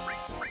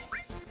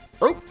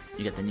 Oh!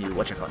 You get the new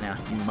whatchamacallit now.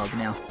 New mug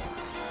now.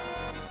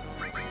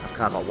 That's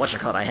cause all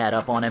whatchamacallit I had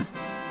up on him.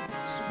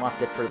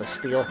 Swapped it for the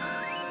steel.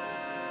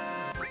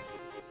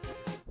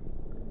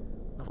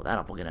 Level that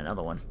up, we'll get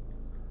another one.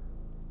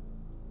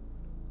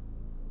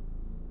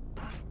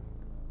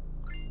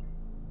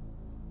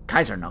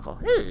 Kaiser Knuckle.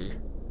 Hey.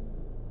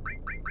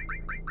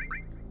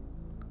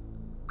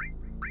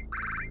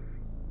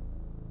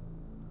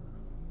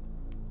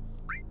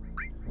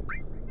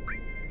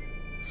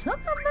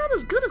 Somehow not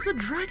as good as the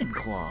Dragon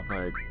Claw,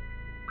 but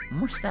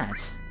more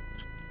stats.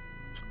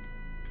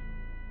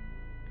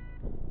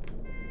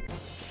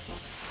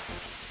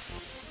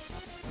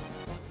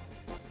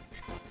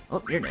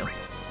 Oh, you're new.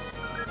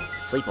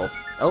 Sleeple.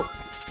 Oh.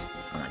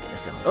 I'm not getting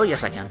this down. Oh,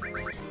 yes I can.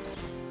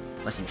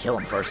 Let's him kill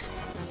him first.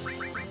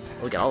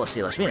 Oh, we got all the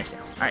Steelers Phoenix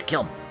now. Alright,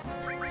 kill him.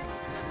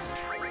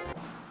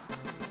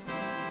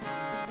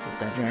 Whip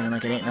that dragon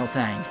like it ain't no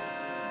thing.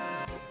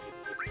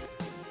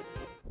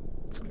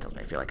 Something tells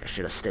me I feel like I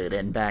should have stayed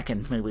in back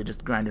and maybe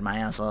just grinded my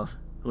ass off.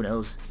 Who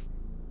knows?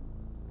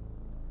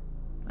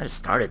 I just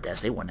started this.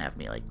 They wouldn't have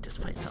me, like, just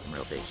fighting something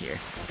real big here.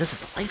 This is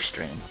the live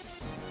stream.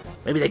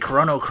 Maybe they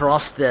chrono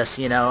crossed this,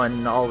 you know,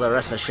 and all the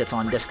rest of the shit's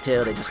on disc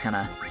too. They just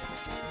kinda...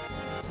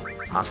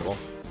 Possible.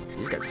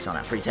 These guys are selling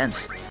out free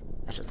tents.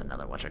 That's just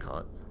another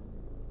whatchamacallit.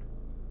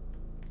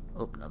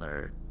 Oh,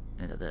 another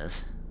into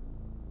this.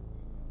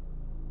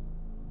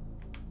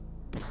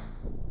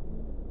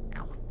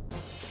 Ow.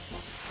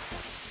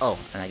 Oh,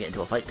 and I get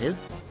into a fight too?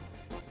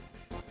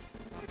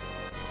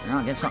 No,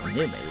 I'll get something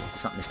new maybe.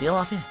 Something to steal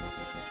off you?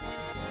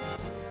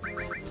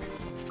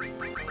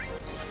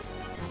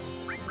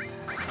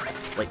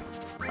 Wait.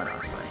 Oh no,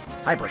 that's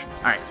funny. High push.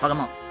 Alright, fuck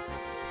him up.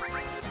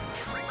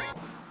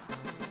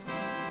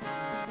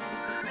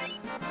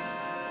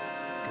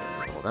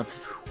 Good, hold up.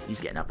 He's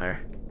getting up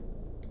there.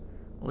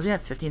 What was he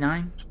at?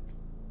 59?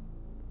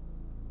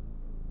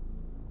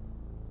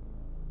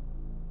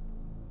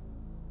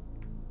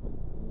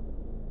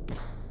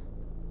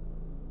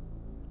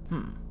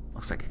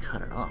 Looks like I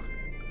cut it off.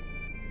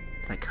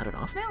 Did I cut it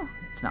off now?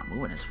 It's not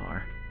moving as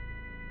far.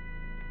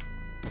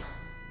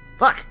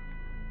 Fuck!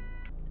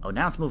 Oh,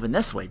 now it's moving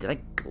this way. Did I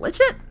glitch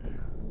it?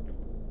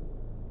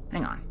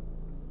 Hang on.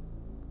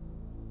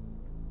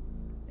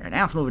 There,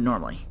 now it's moving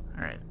normally.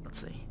 Alright,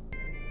 let's see.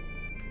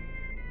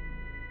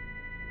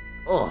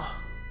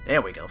 Oh,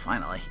 there we go,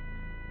 finally.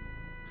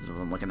 Just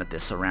wasn't looking at the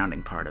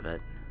surrounding part of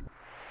it.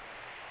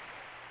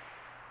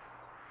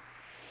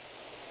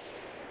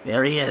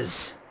 There he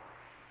is.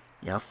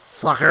 You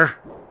fucker.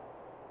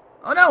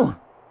 Oh no!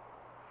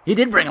 He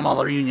did bring them all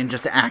to reunion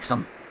just to axe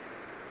them.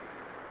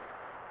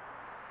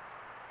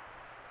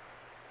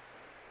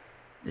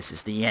 This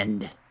is the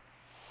end.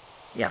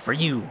 Yeah, for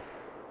you.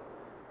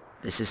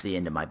 This is the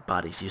end of my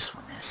body's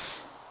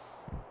usefulness.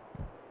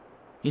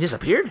 He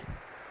disappeared?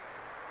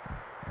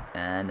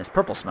 And there's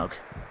purple smoke.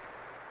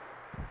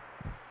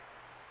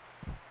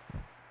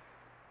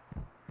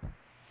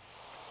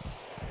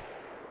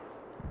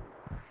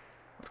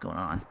 What's going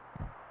on?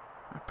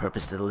 Our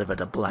purpose to deliver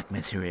the black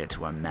materia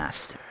to our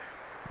master.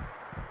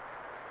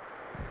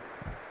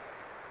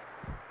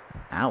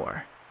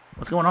 Hour?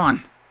 What's going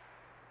on?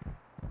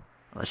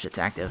 Well, that shit's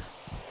active.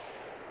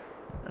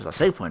 There's a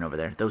save point over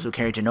there. Those who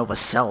carry Genova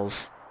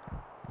cells.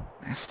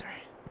 Master.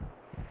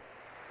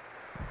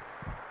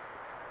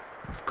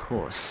 Of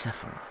course,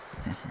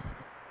 Sephiroth.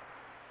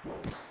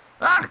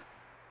 Ah!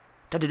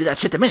 Tried to do that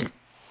shit to me.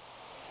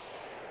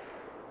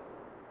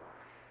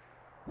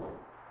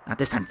 Not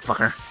this time,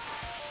 fucker.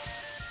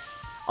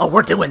 Oh,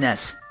 we're doing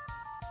this!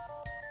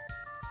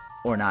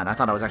 Or not. I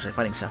thought I was actually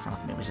fighting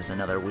Sephiroth. Maybe it was just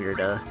another weird,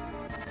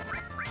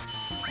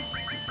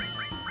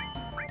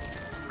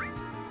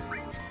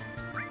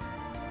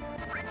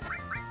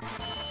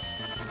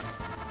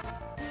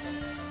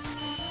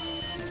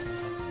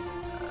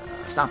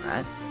 Stop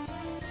that.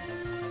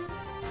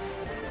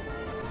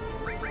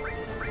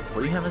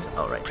 What do you have as...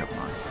 Oh, right,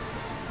 Chocomon.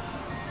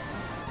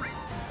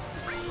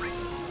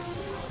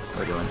 What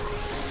are we doing?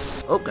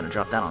 Oh, gonna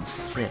drop that on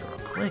Sid real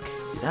quick.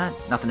 Do that.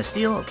 Nothing to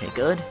steal? Okay,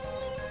 good.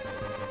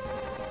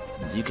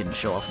 You can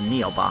show off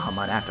Neo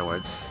Bahamut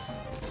afterwards.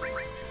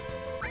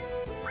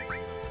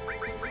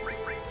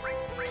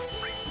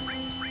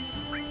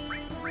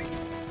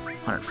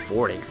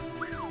 $140.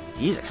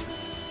 He's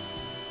expensive.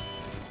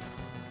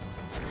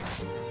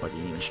 What's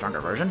an even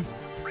stronger version?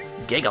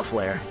 Giga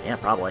Flare. Yeah,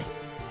 probably.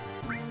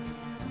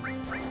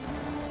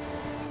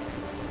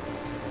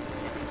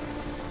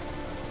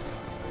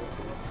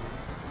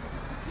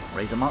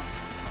 Raise him up.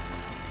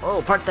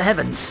 Oh, part the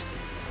heavens.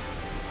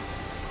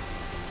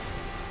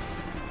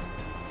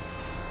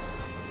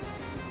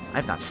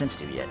 I've not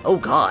sensed you yet. Oh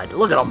god,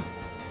 look at him.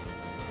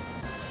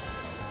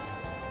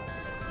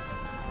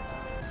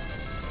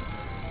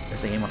 This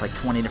thing came with like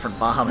 20 different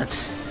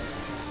Bahamuts.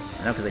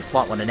 I know because they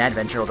fought one in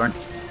Advent Children.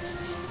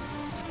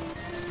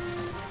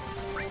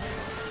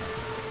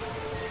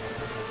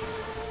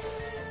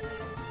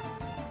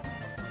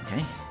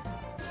 Okay.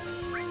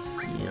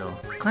 Heal.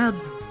 Cloud.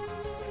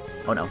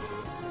 Oh no.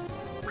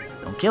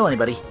 Don't kill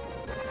anybody.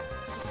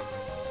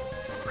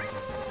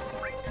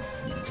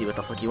 You can see what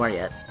the fuck you are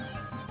yet.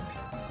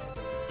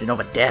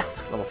 Genova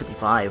Death, level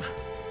 55.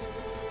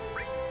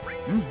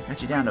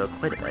 Got you down to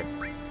quite a bit.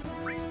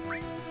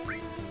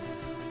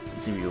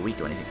 Didn't seem to be weak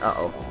to anything.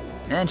 Uh-oh.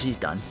 And she's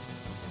done.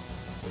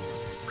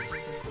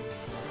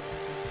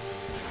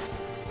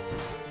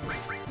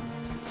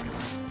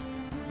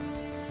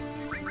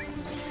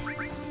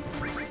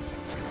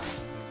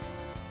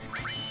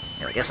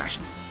 Yeah, I guess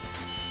action.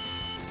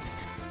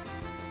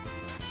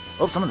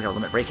 Oh, someone's got a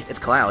limit break. It's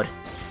Cloud.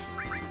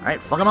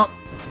 Alright, fuck him up.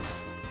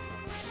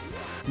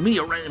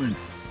 Meteor Rain.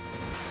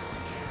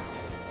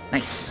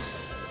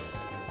 Nice.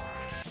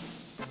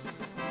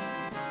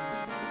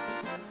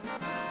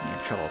 We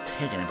have trouble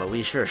taking it, but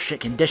we sure as shit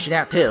can dish it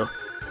out too.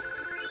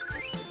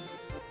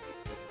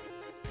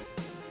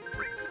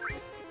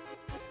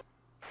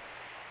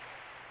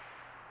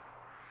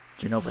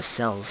 Genova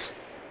cells.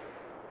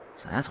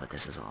 So that's what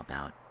this is all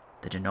about.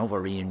 The Genova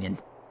reunion.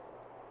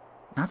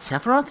 Not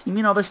Sephiroth? You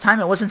mean all this time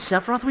it wasn't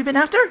Sephiroth we've been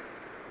after?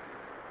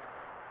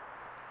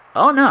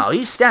 Oh no,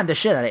 he stabbed the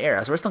shit out of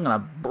Era, so we're still gonna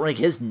break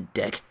his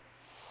dick.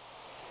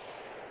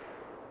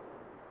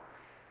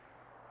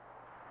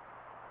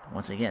 But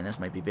once again, this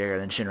might be bigger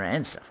than Shinra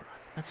and Sephiroth.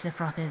 But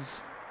Sephiroth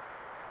is...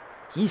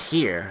 He's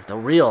here. The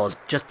real is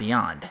just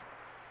beyond.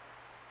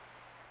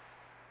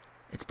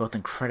 It's both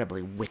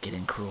incredibly wicked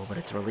and cruel, but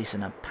it's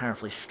releasing a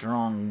powerfully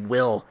strong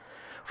will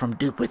from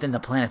deep within the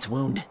planet's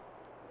wound.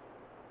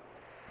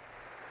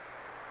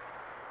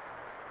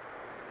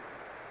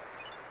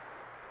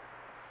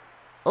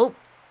 Oh!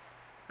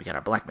 We got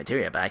our black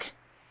materia back.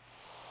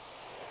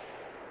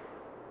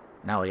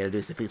 Now all we gotta do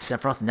is defeat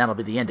Sephiroth, and that'll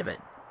be the end of it.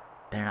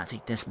 Better not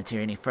take this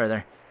materia any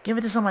further. Give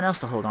it to someone else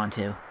to hold on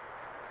to.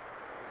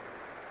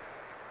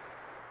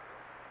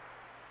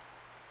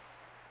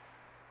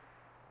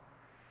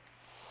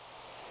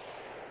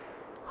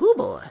 Hoo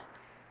boy!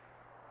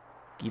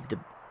 Give the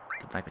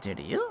black materia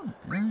to you?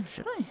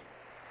 Should I?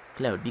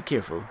 Cloud, be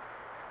careful.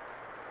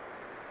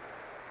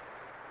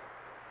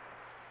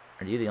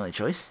 Are you the only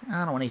choice?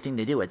 I don't want anything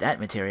to do with that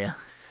materia.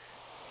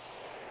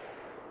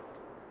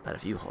 But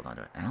if you hold on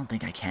to it, I don't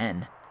think I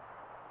can.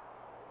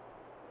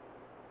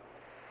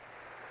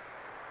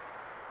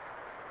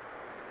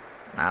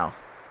 Wow.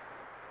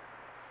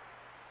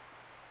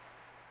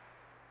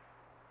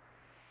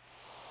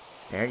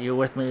 There, you're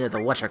with me at the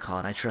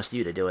whatchamacallit. I trust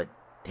you to do it.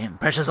 Damn,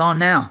 pressure's on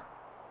now.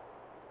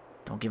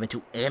 Don't give it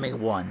to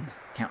anyone.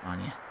 Counting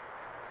on you.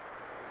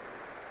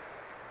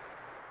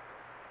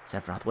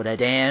 Sephiroth, what a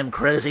damn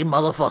crazy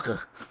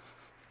motherfucker.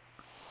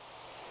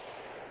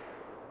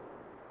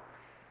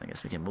 I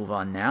guess we can move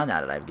on now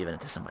that I've given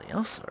it to somebody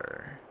else,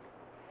 or...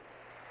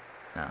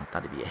 No, I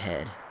thought it'd be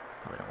ahead.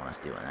 Probably don't want us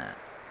doing that.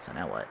 So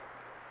now what?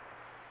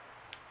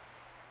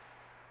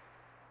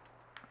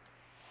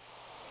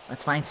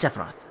 Let's find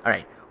Sephiroth.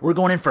 Alright, we're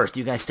going in first.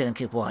 You guys stay and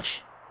keep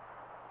watch.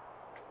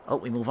 Oh,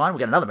 we move on. We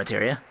got another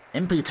materia.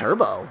 MP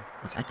Turbo.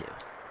 What's that do?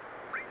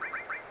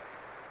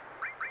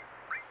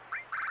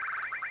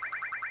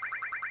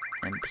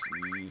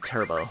 MP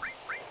Turbo.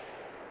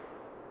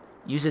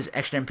 Uses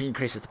extra MP,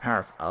 increases the power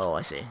of... Oh,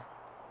 I see.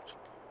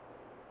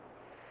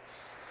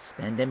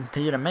 Spend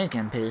MP to make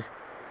MP.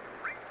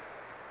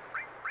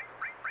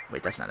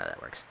 Wait, that's not how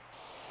that works.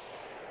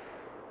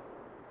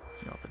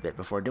 Heal up a bit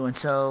before doing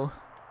so.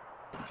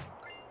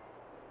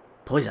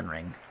 Poison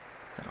ring.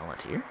 Is that all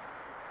that's here?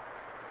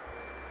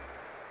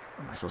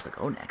 Where am I supposed to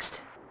go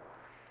next?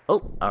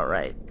 Oh,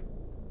 alright.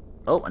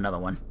 Oh, another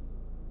one.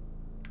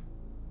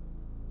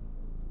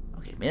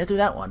 Okay, made it through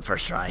that one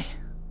first try.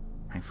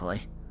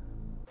 Thankfully.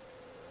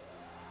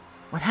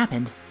 What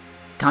happened?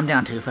 Calm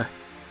down, Tifa.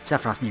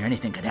 Sephiroth knew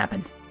anything could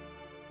happen.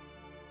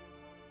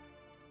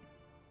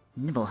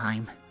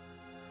 Nibelheim.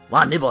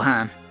 Wow,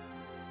 Nibelheim!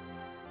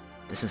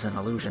 This is an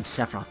illusion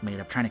Sephiroth made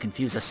up, trying to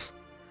confuse us.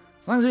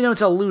 As long as we know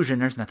it's an illusion,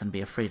 there's nothing to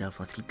be afraid of.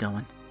 Let's keep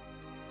going.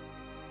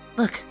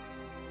 Look!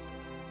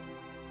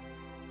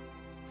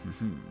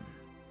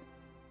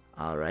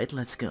 Alright,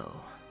 let's go.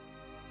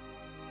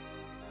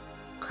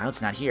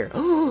 Cloud's not here.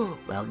 Oh,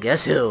 well,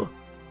 guess who?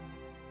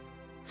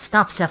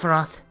 Stop,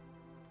 Sephiroth!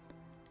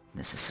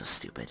 This is so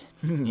stupid.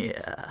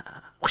 Yeah.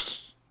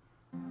 Whoosh.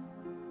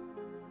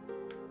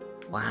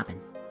 What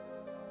happened?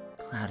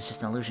 Cloud is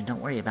just an illusion.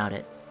 Don't worry about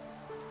it.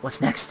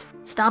 What's next?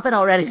 Stop it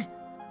already!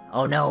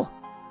 Oh no.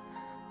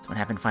 That's what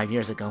happened 5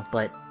 years ago,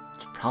 but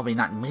it's probably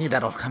not me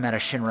that'll come out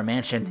of Shinra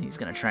Mansion. He's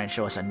gonna try and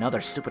show us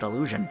another stupid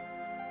illusion.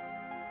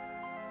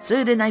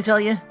 So didn't I tell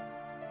you?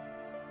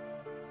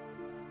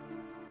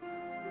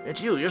 It's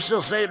you. You're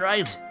still saying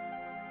right.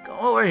 Go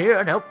over here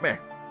and help me.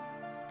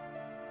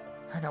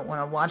 I don't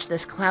want to watch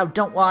this, Cloud.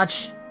 Don't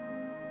watch.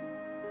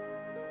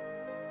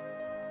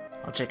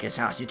 I'll check his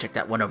house. You check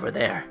that one over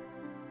there.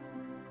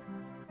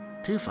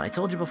 Tifa, I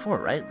told you before,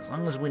 right? As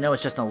long as we know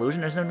it's just an illusion,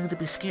 there's no need to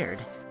be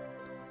scared.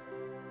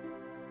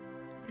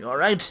 You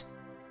alright?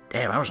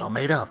 Damn, I was all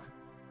made up.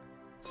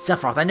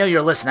 Sephiroth, I know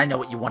you're listening. I know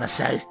what you want to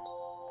say.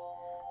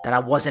 That I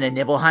wasn't in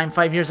Nibelheim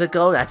 5 years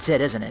ago? That's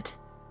it, isn't it?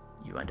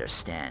 You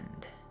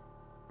understand.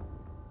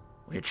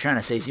 What you're trying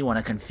to say is you want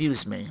to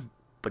confuse me,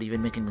 but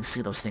even making me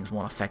see those things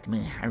won't affect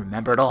me. I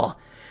remember it all.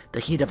 The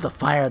heat of the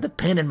fire, the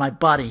pain in my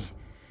body,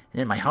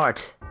 and in my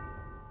heart.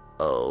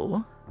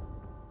 Oh?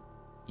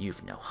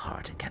 You've no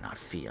heart and cannot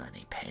feel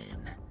any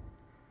pain.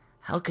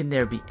 How can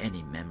there be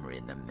any memory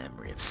in the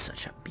memory of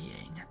such a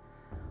being?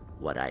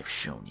 What I've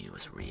shown you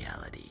is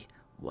reality.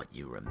 What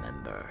you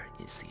remember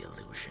is the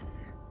illusion.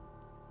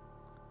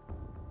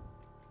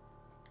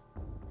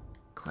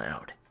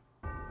 Cloud.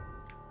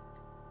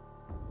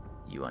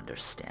 You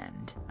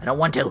understand. I don't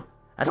want to.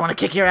 I don't want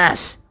to kick your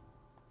ass.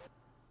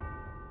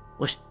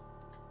 Wish.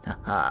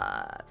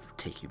 Haha.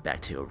 Take you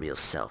back to your real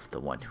self,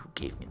 the one who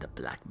gave me the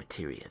black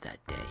materia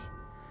that day.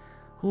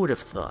 Who would have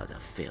thought a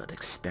failed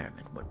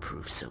experiment would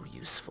prove so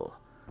useful?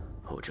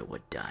 Hojo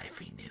would die if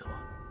he knew.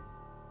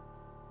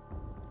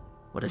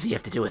 What does he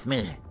have to do with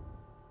me?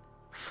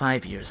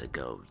 5 years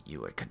ago,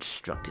 you were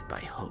constructed by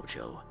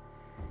Hojo,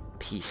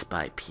 piece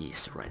by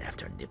piece right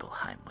after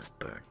Nibelheim was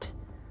burnt.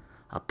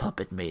 A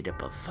puppet made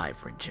up of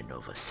vibrant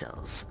Genova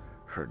cells,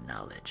 her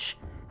knowledge,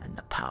 and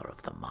the power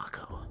of the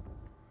Mako.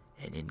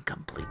 An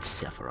incomplete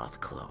Sephiroth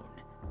clone,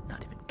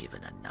 not even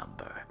given a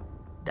number.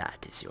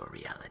 That is your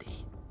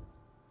reality.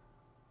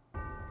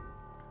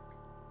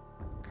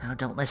 Oh,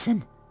 don't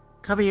listen.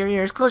 Cover your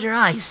ears, close your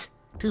eyes.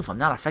 Toof, I'm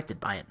not affected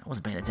by it. I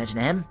wasn't paying attention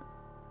to him.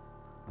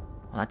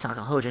 Well, that talk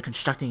of Hojo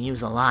constructing you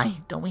is a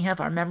lie. Don't we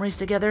have our memories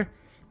together?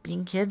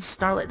 Being kids,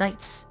 starlit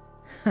nights?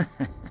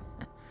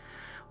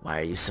 Why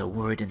are you so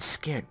worried and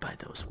scared by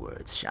those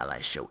words? Shall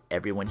I show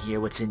everyone here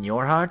what's in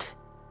your heart?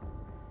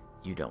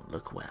 You don't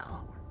look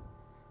well.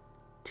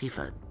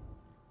 Tifa,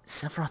 is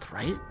Sephiroth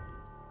right?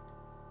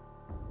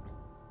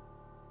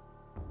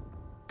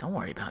 Don't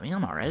worry about me,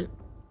 I'm alright.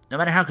 No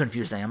matter how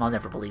confused I am, I'll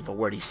never believe a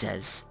word he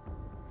says.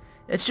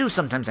 It's true,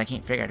 sometimes I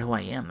can't figure out who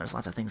I am. There's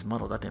lots of things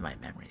muddled up in my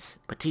memories.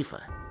 But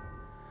Tifa,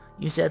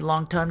 you said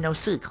long time no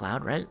see,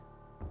 Cloud, right?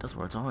 Those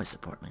words always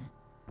support me.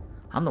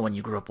 I'm the one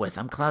you grew up with.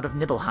 I'm Cloud of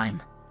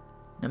Nibelheim.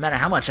 No matter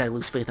how much I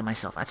lose faith in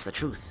myself, that's the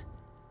truth.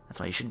 That's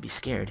why you shouldn't be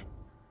scared.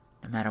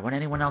 No matter what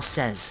anyone else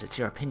says, it's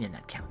your opinion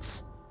that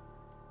counts.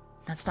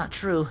 That's not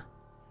true.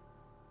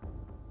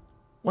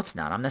 What's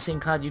not? I'm the same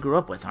Cloud you grew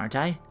up with, aren't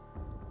I?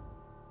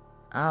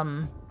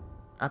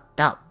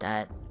 About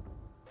that.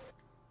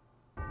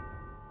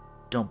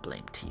 Don't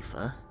blame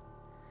Tifa.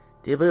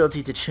 The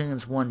ability to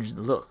change one's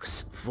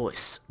looks,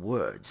 voice,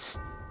 words,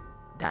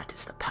 that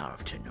is the power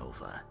of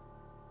Genova.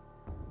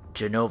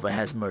 Genova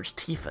has merged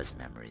Tifa's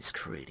memories,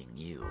 creating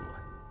you.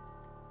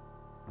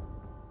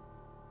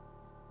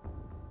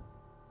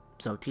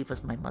 So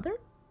Tifa's my mother?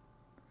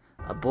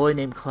 A boy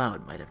named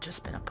Cloud might have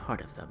just been a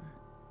part of them.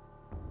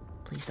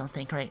 Please don't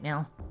think right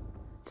now.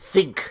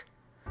 Think!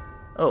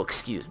 Oh,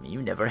 excuse me,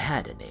 you never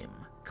had a name,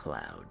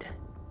 Cloud.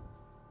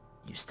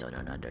 You still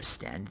don't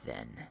understand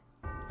then.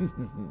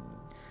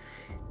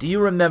 Do you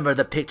remember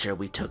the picture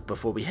we took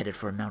before we headed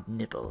for Mount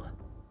Nibble?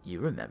 You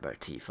remember,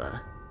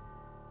 Tifa.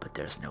 But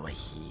there's no way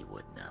he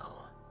would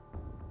know.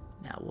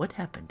 Now, what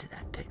happened to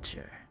that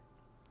picture?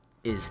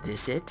 Is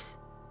this it?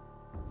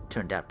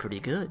 Turned out pretty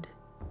good.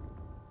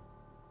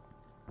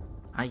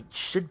 I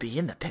should be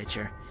in the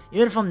picture.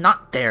 Even if I'm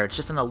not there, it's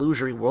just an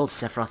illusory world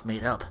Sephiroth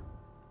made up.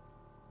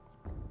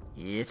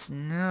 It's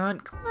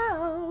not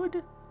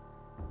Cloud.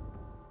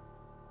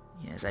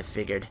 Yes, I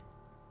figured.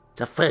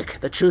 It's a fake.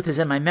 The truth is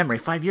in my memory.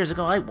 5 years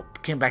ago, I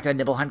came back to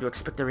Nibelheim to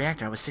inspect the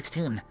reactor. I was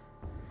 16.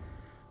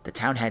 The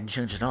town hadn't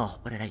changed at all.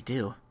 What did I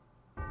do?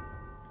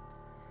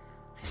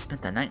 I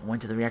spent the night and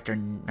went to the reactor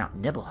in Mount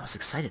Nibble. I was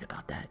excited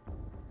about that.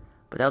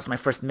 But that was my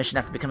first mission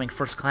after becoming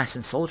first class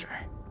in Soldier.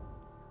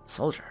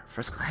 Soldier?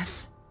 First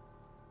class?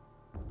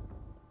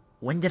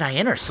 When did I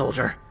enter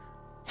Soldier?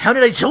 How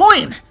did I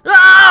join?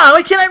 Ah!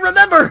 Why can't I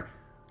remember?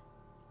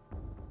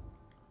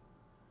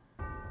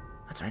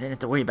 That's right, I didn't have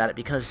to worry about it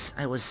because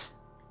I was...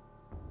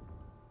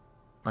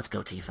 Let's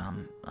go,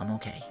 Tifa. I'm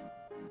okay.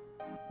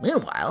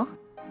 Meanwhile...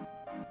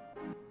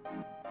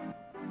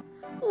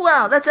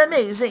 Wow, that's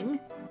amazing!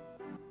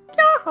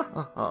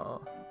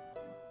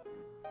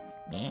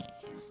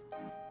 Yes.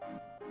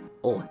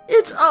 Oh,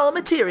 it's all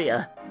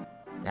materia!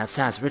 The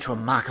outside's rich with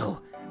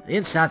Mako. The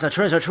inside's a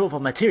treasure trove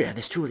of materia.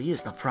 This truly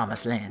is the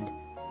Promised Land.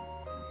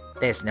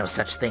 There's no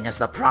such thing as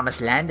the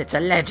Promised Land. It's a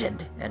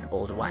legend. An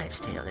old wives'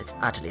 tale. It's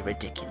utterly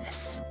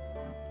ridiculous.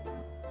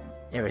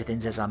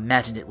 Everything's as I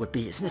imagined it would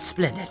be. Isn't it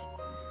splendid?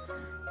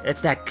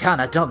 It's that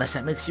kind of dullness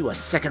that makes you a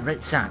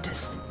second-rate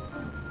scientist.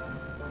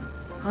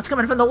 Oh, it's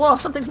coming from the wall.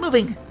 Something's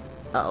moving.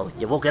 Uh-oh,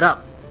 you woke it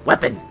up.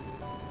 Weapon.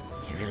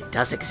 It really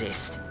does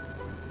exist.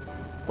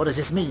 What does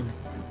this mean?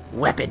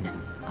 Weapon.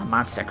 A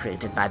monster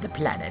created by the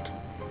planet.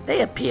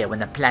 They appear when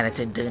the planet's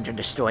in danger and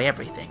destroy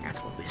everything.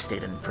 That's what we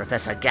stated in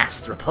Professor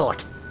Gast's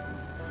report.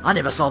 I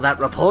never saw that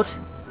report.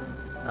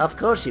 Of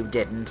course you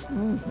didn't.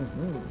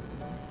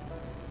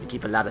 You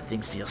keep a lot of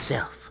things to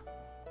yourself.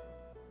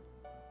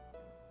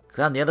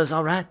 Cloud, the others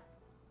alright?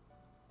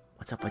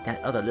 What's up with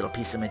that other little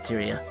piece of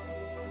materia?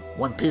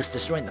 One piece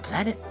destroying the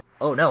planet?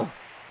 Oh no.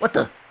 What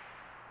the?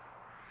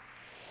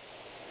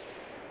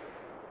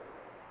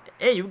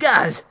 Hey, you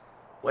guys!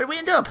 Where'd we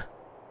end up?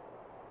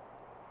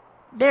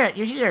 Barrett,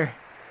 you're here.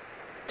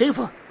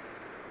 Tifa.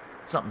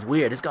 Something's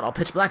weird. It's got all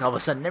pitch black all of a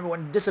sudden.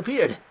 Everyone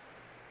disappeared.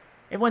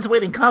 Everyone's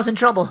waiting. Cloud's in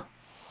trouble.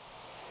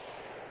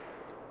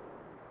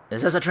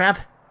 Is this a trap?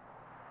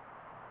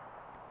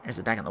 There's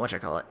the back on the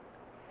whatchamacallit.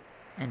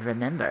 And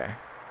remember,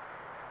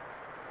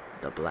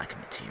 the black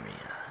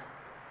materia.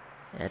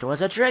 It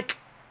was a trick.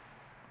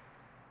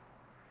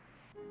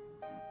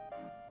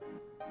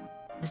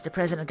 Mr.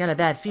 President, got a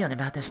bad feeling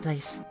about this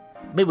place.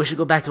 Maybe we should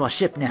go back to our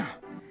ship now.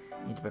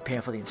 Need to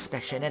prepare for the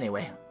inspection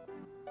anyway.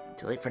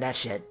 Too late for that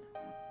shit.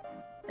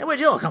 And where'd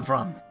you all come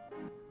from?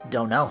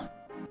 Don't know.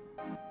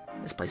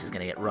 This place is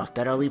gonna get rough.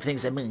 Better leave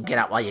things to me and get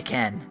out while you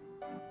can.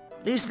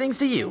 Leaves things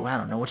to you. I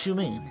don't know what you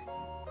mean.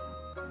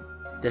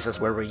 This is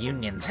where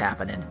reunion's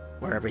happening.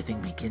 Where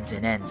everything begins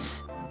and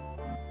ends.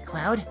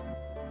 Cloud?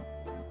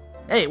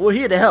 Hey, we're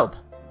here to help.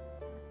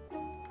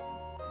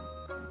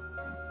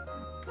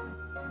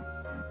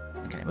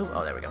 Can I move?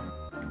 Oh, there we go.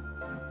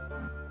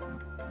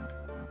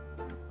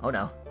 Oh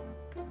no.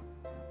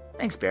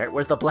 Thanks, Barrett.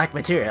 Where's the black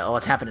materia? Oh,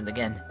 it's happening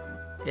again.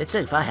 It's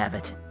safe. I have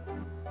it.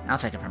 I'll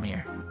take it from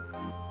here.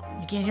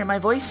 You can't hear my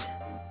voice?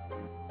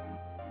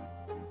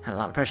 Had a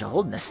lot of pressure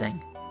holding this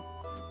thing.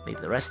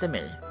 Leave the rest to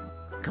me.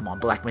 Come on,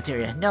 black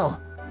materia. No!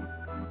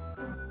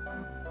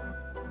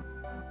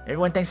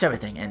 Everyone thanks for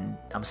everything, and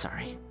I'm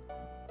sorry.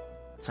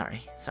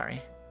 Sorry.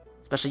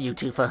 Especially you,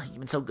 Tifa. You've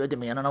been so good to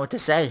me, I don't know what to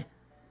say.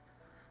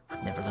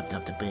 I've never lived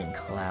up to being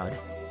Cloud.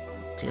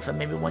 Tifa,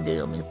 maybe one day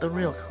you'll meet the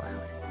real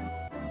Cloud.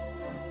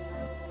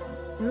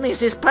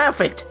 This is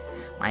perfect!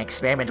 My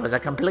experiment was a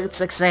complete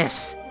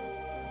success.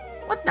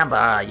 What number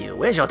are you?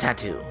 Where's your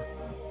tattoo?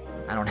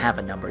 I don't have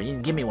a number. You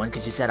didn't give me one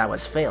because you said I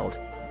was failed.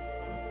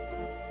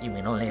 You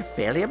mean only a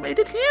failure made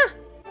it here?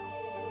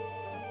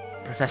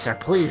 Professor,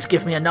 please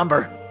give me a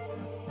number.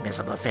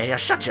 Miserable failure,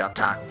 shut your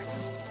tongue.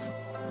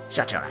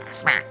 Shut your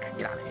ass.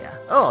 Get out of here.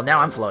 Oh, now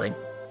I'm floating.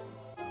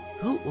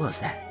 Who was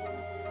that?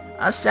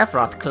 A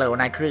Sephiroth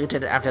clone I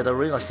created after the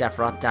real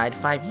Sephiroth died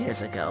 5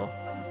 years ago.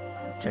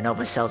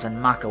 Genova's cells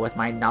and Mako, with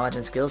my knowledge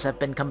and skills, have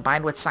been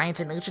combined with science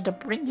and nature to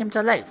bring him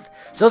to life.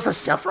 So is the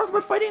Sephiroth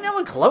we're fighting now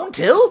a clone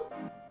too?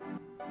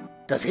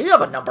 Does he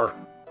have a number?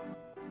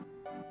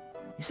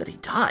 He said he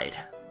died.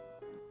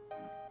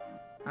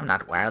 I'm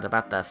not wild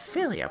about the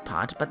failure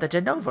part, but the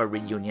Genova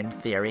reunion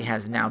theory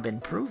has now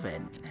been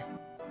proven.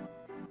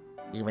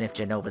 Even if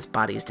Jenova's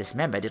body is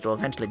dismembered, it will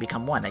eventually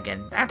become one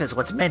again. That is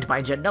what's meant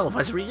by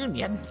Jenova's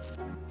reunion.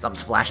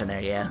 Something's flashing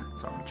there, yeah.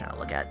 That's what I'm trying to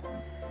look at.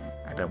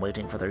 I've been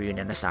waiting for the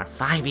reunion to start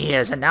 5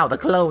 years, and now the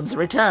clones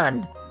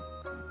return.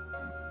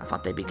 I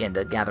thought they'd begin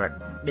to gather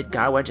at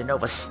Midgar where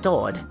Jenova's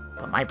stored,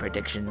 but my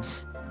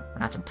predictions were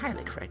not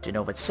entirely correct.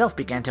 Jenova itself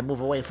began to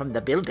move away from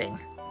the building.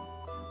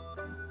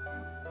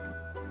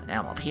 And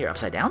now I'm up here,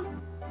 upside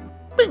down?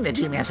 Being the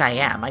genius I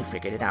am, I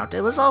figured it out.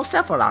 It was all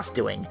Sephiroth's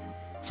doing.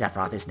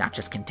 Sephiroth is not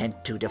just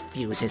content to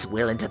diffuse his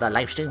will into the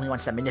lifestream, he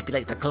wants to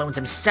manipulate the clones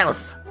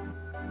himself.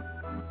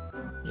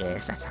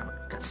 Yes, that's how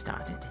it got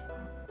started.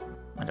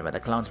 Wonder where the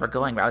clones were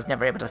going, but I was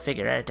never able to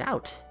figure it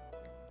out.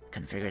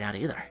 Couldn't figure it out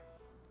either.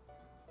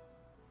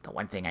 The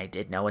one thing I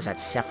did know is that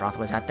Sephiroth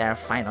was at their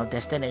final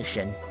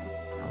destination.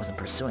 I wasn't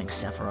pursuing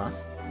Sephiroth.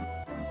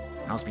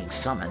 I was being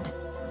summoned.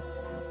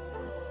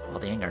 All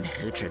the anger and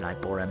hatred I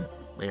bore him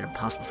made it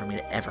impossible for me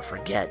to ever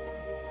forget.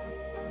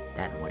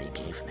 That and what he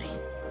gave me.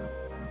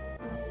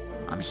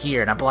 I'm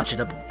here and I brought you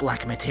to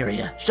black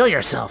materia. Show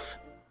yourself!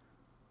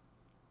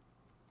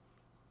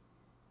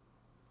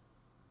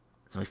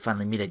 So we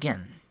finally meet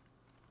again.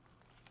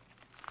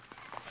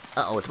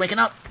 Uh-oh, it's waking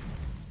up!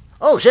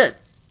 Oh, shit!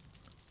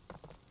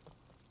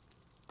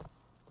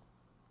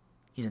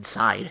 He's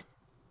inside.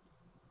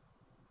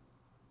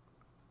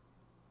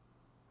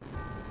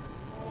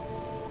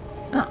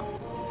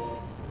 Oh.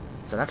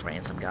 So that's where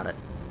Ansem got it.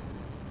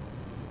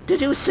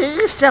 Did you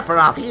see?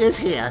 Sephiroth, he is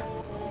here!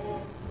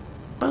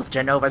 Both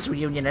Jenova's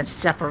reunion and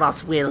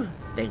Sephiroth's will,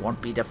 they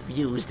won't be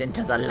diffused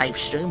into the life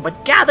stream,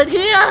 but gathered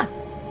here!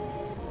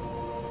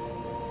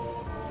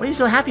 What are you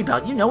so happy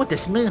about? You know what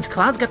this means.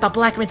 Cloud's got the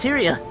black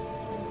materia.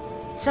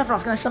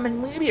 Sephiroth's gonna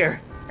summon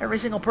Meteor. Every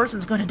single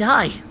person's gonna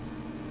die.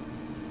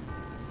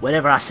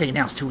 Whatever I say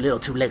now is too little,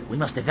 too late. We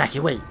must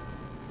evacuate.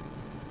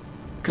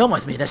 Come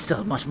with me. There's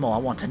still much more I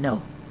want to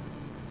know.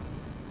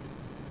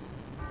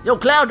 Yo,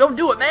 Cloud, don't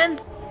do it, man!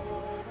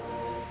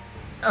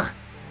 Ugh.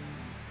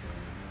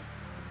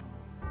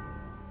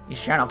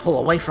 He's trying to pull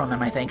away from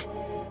him, I think.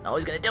 No,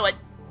 he's gonna do it.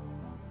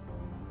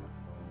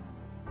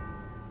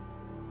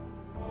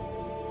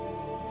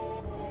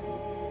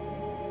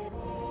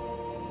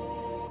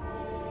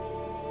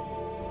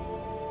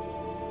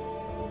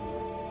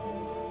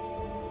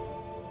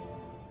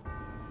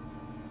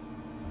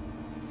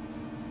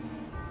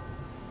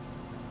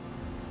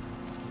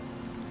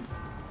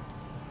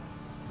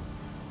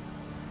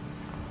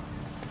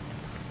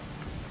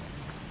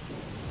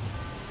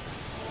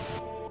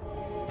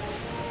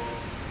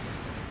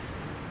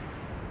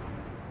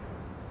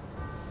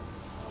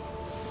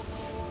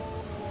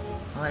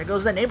 Well, there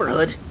goes the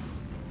neighborhood.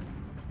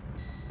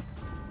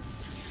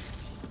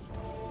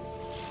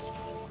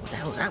 What the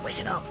hell is that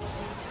waking up?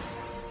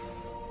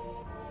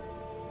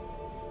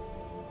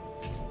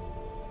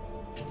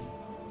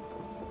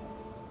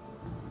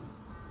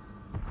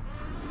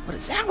 What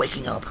is that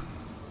waking up?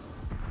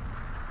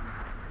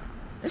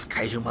 This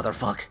kaiju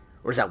motherfucker.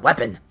 Where's that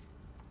weapon?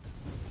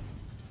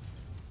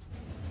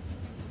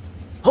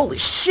 Holy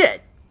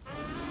shit!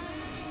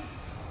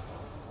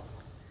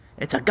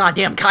 It's a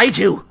goddamn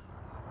kaiju!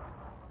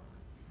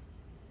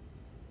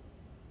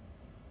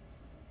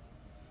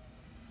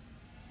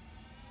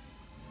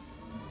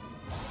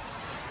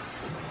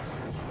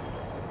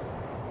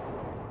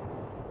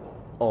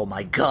 Oh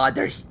my god,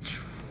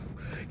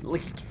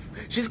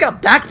 she's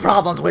got back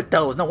problems with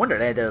those. No wonder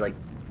they had to, like,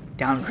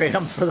 downgrade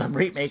them for the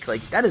remake.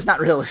 Like, that is not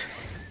real.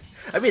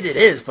 I mean, it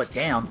is, but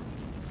damn.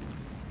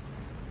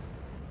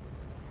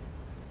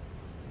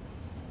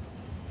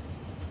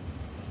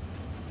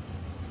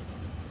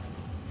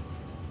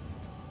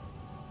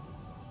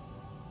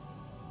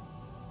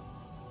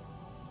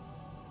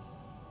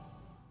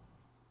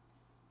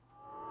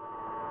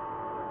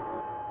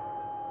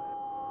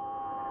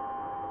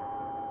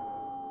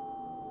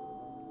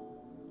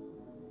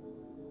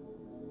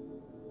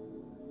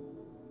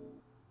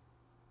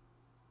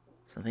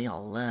 So they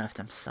all left.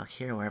 I'm stuck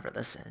here wherever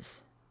this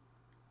is.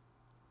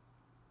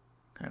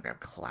 Gonna grab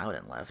Cloud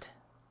and left.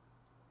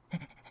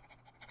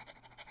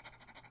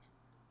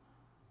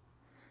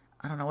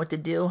 I don't know what to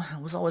do. I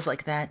was always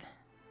like that.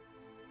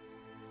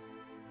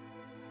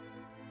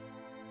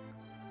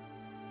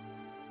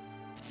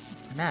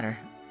 What's the matter?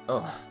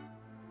 Ugh.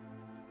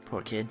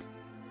 Poor kid.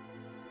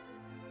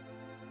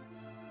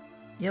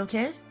 You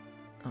okay?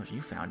 Oh,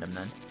 you found him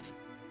then.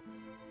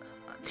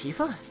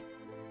 Tifa?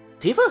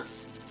 Tifa?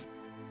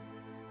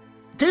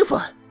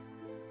 Tifa!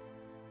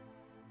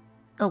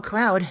 Oh,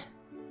 Cloud.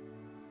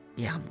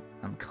 Yeah,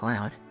 I'm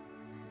Cloud.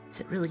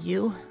 Is it really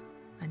you?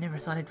 I never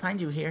thought I'd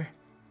find you here.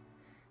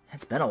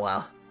 It's been a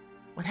while.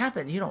 What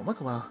happened? You don't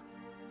look well.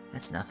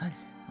 That's nothing.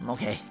 I'm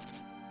okay.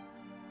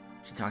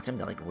 Should talk to him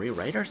to, like,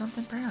 rewrite or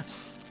something,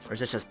 perhaps? Or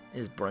is this just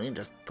his brain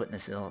just putting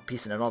this all,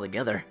 piecing it all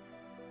together?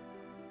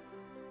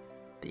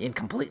 The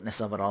incompleteness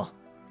of it all.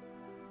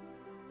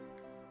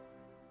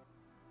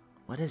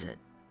 What is it?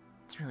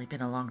 It's really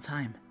been a long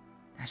time.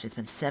 Actually, it's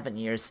been 7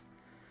 years.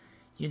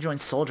 You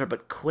joined Soldier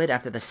but quit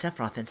after the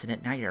Sephiroth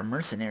incident. Now you're a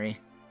mercenary.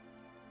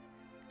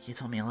 You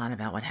told me a lot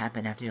about what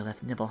happened after you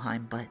left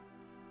Nibelheim, but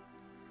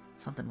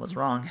Something was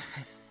wrong.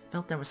 I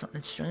felt there was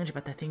something strange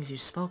about the things you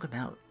spoke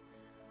about.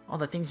 All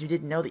the things you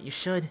didn't know that you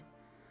should.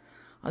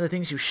 All the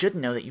things you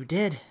shouldn't know that you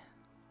did.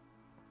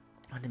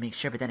 I wanted to make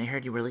sure, but then I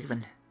heard you were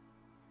leaving.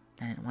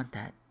 I didn't want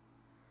that.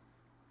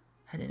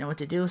 I didn't know what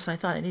to do, so I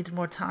thought I needed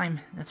more time.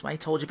 That's why I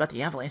told you about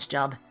the avalanche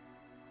job.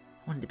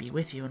 I wanted to be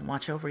with you and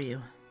watch over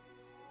you.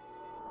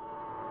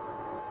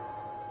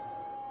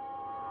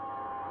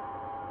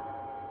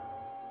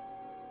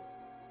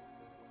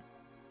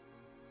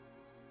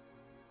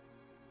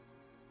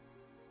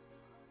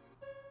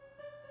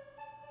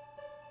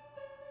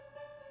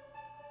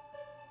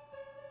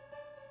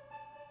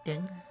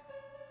 Ding.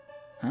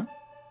 Huh?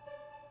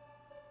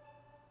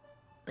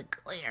 The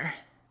glare.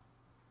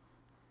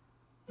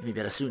 You'll be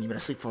better soon. You've been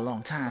asleep for a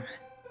long time.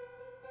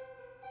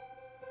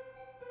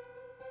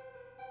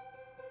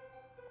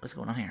 What's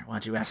going on here? Why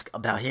don't you ask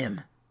about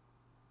him?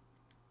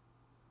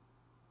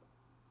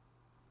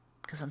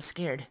 Because I'm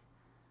scared.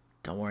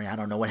 Don't worry, I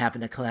don't know what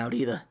happened to Cloud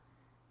either.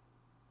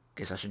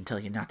 Guess I shouldn't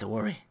tell you not to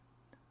worry.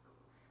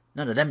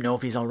 None of them know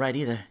if he's alright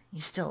either.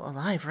 He's still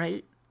alive,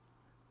 right?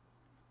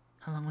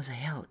 How long was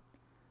I out?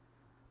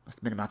 Must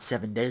have been about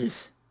 7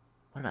 days.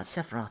 What about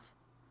Sephiroth?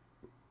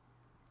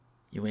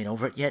 You ain't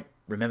over it yet?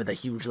 Remember the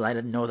huge light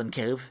of the northern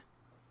cave?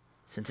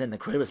 Since then, the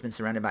crater's been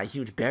surrounded by a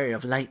huge barrier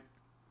of light.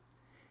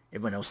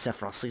 Everyone knows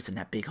Sephiroth sleeps in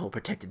that big hole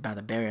protected by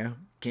the barrier.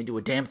 Can't do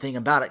a damn thing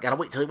about it. Gotta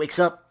wait till he wakes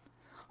up.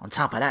 On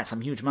top of that,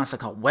 some huge monster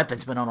called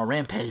Weapon's been on a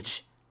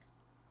rampage.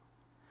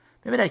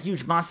 Remember that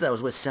huge monster that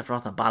was with Sephiroth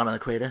at the bottom of the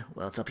crater?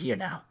 Well, it's up here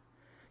now.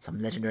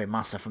 Some legendary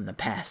monster from the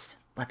past.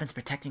 Weapon's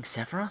protecting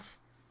Sephiroth?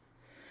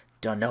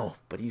 Don't know,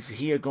 but he's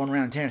here going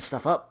around tearing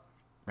stuff up.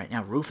 Right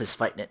now, Roof is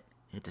fighting it.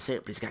 You hate to say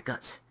it, but he's got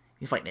guts.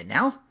 He's fighting it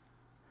now?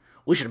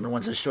 We should have been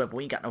ones to destroy it, but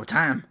we ain't got no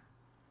time.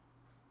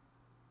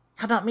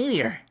 How about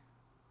Meteor?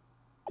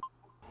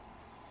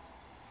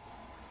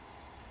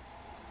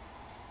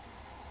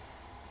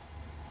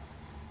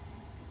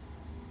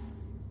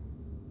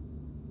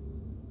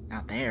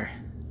 Out there.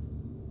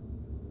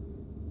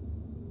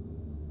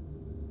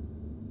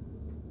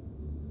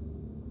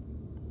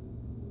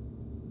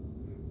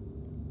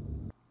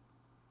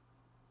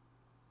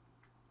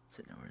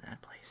 Sitting over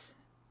that place.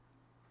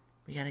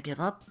 We gotta give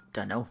up?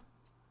 Dunno.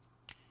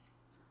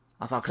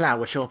 I thought Cloud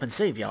would show up and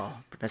save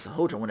y'all. Professor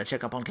Hodra wanted to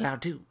check up on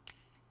Cloud too.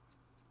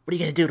 What are you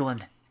gonna do to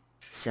him?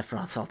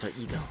 Sephiroth's alter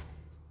ego.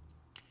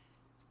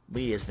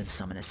 We has been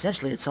summoned.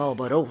 Essentially, it's all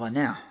but over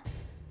now.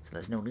 So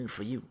there's no need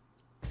for you.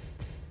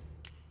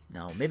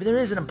 No, maybe there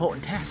is an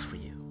important task for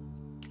you.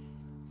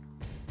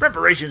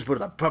 Preparations for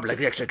the public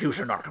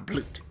execution are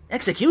complete.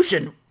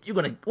 Execution?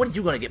 What are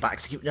you gonna get by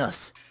executing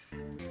us?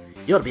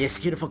 You ought to be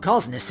executed for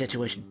causing this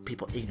situation.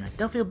 People ignorant.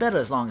 They'll feel better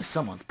as long as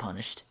someone's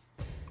punished.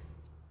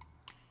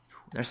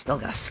 They're still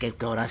gonna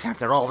scapegoat us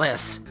after all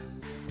this.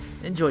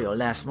 Enjoy your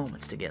last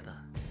moments together.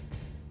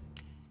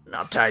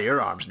 Now tie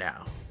your arms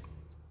now.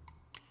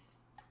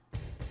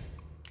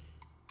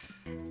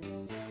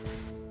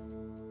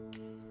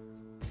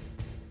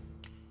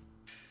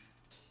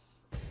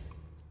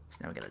 So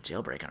now we got a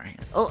jailbreak on our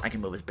hands. Oh, I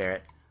can move as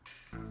Barret.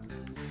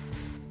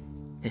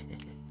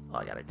 Oh,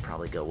 I gotta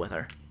probably go with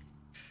her.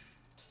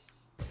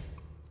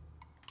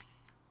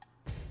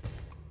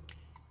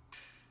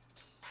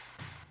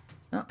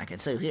 Well, I can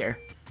save here.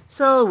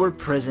 So, we're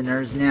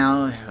prisoners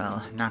now.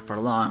 Well, not for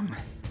long.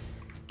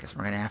 Guess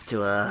we're gonna have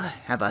to,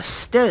 have a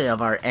stay of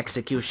our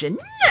execution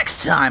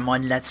next time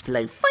on Let's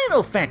Play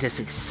Final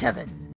Fantasy VII.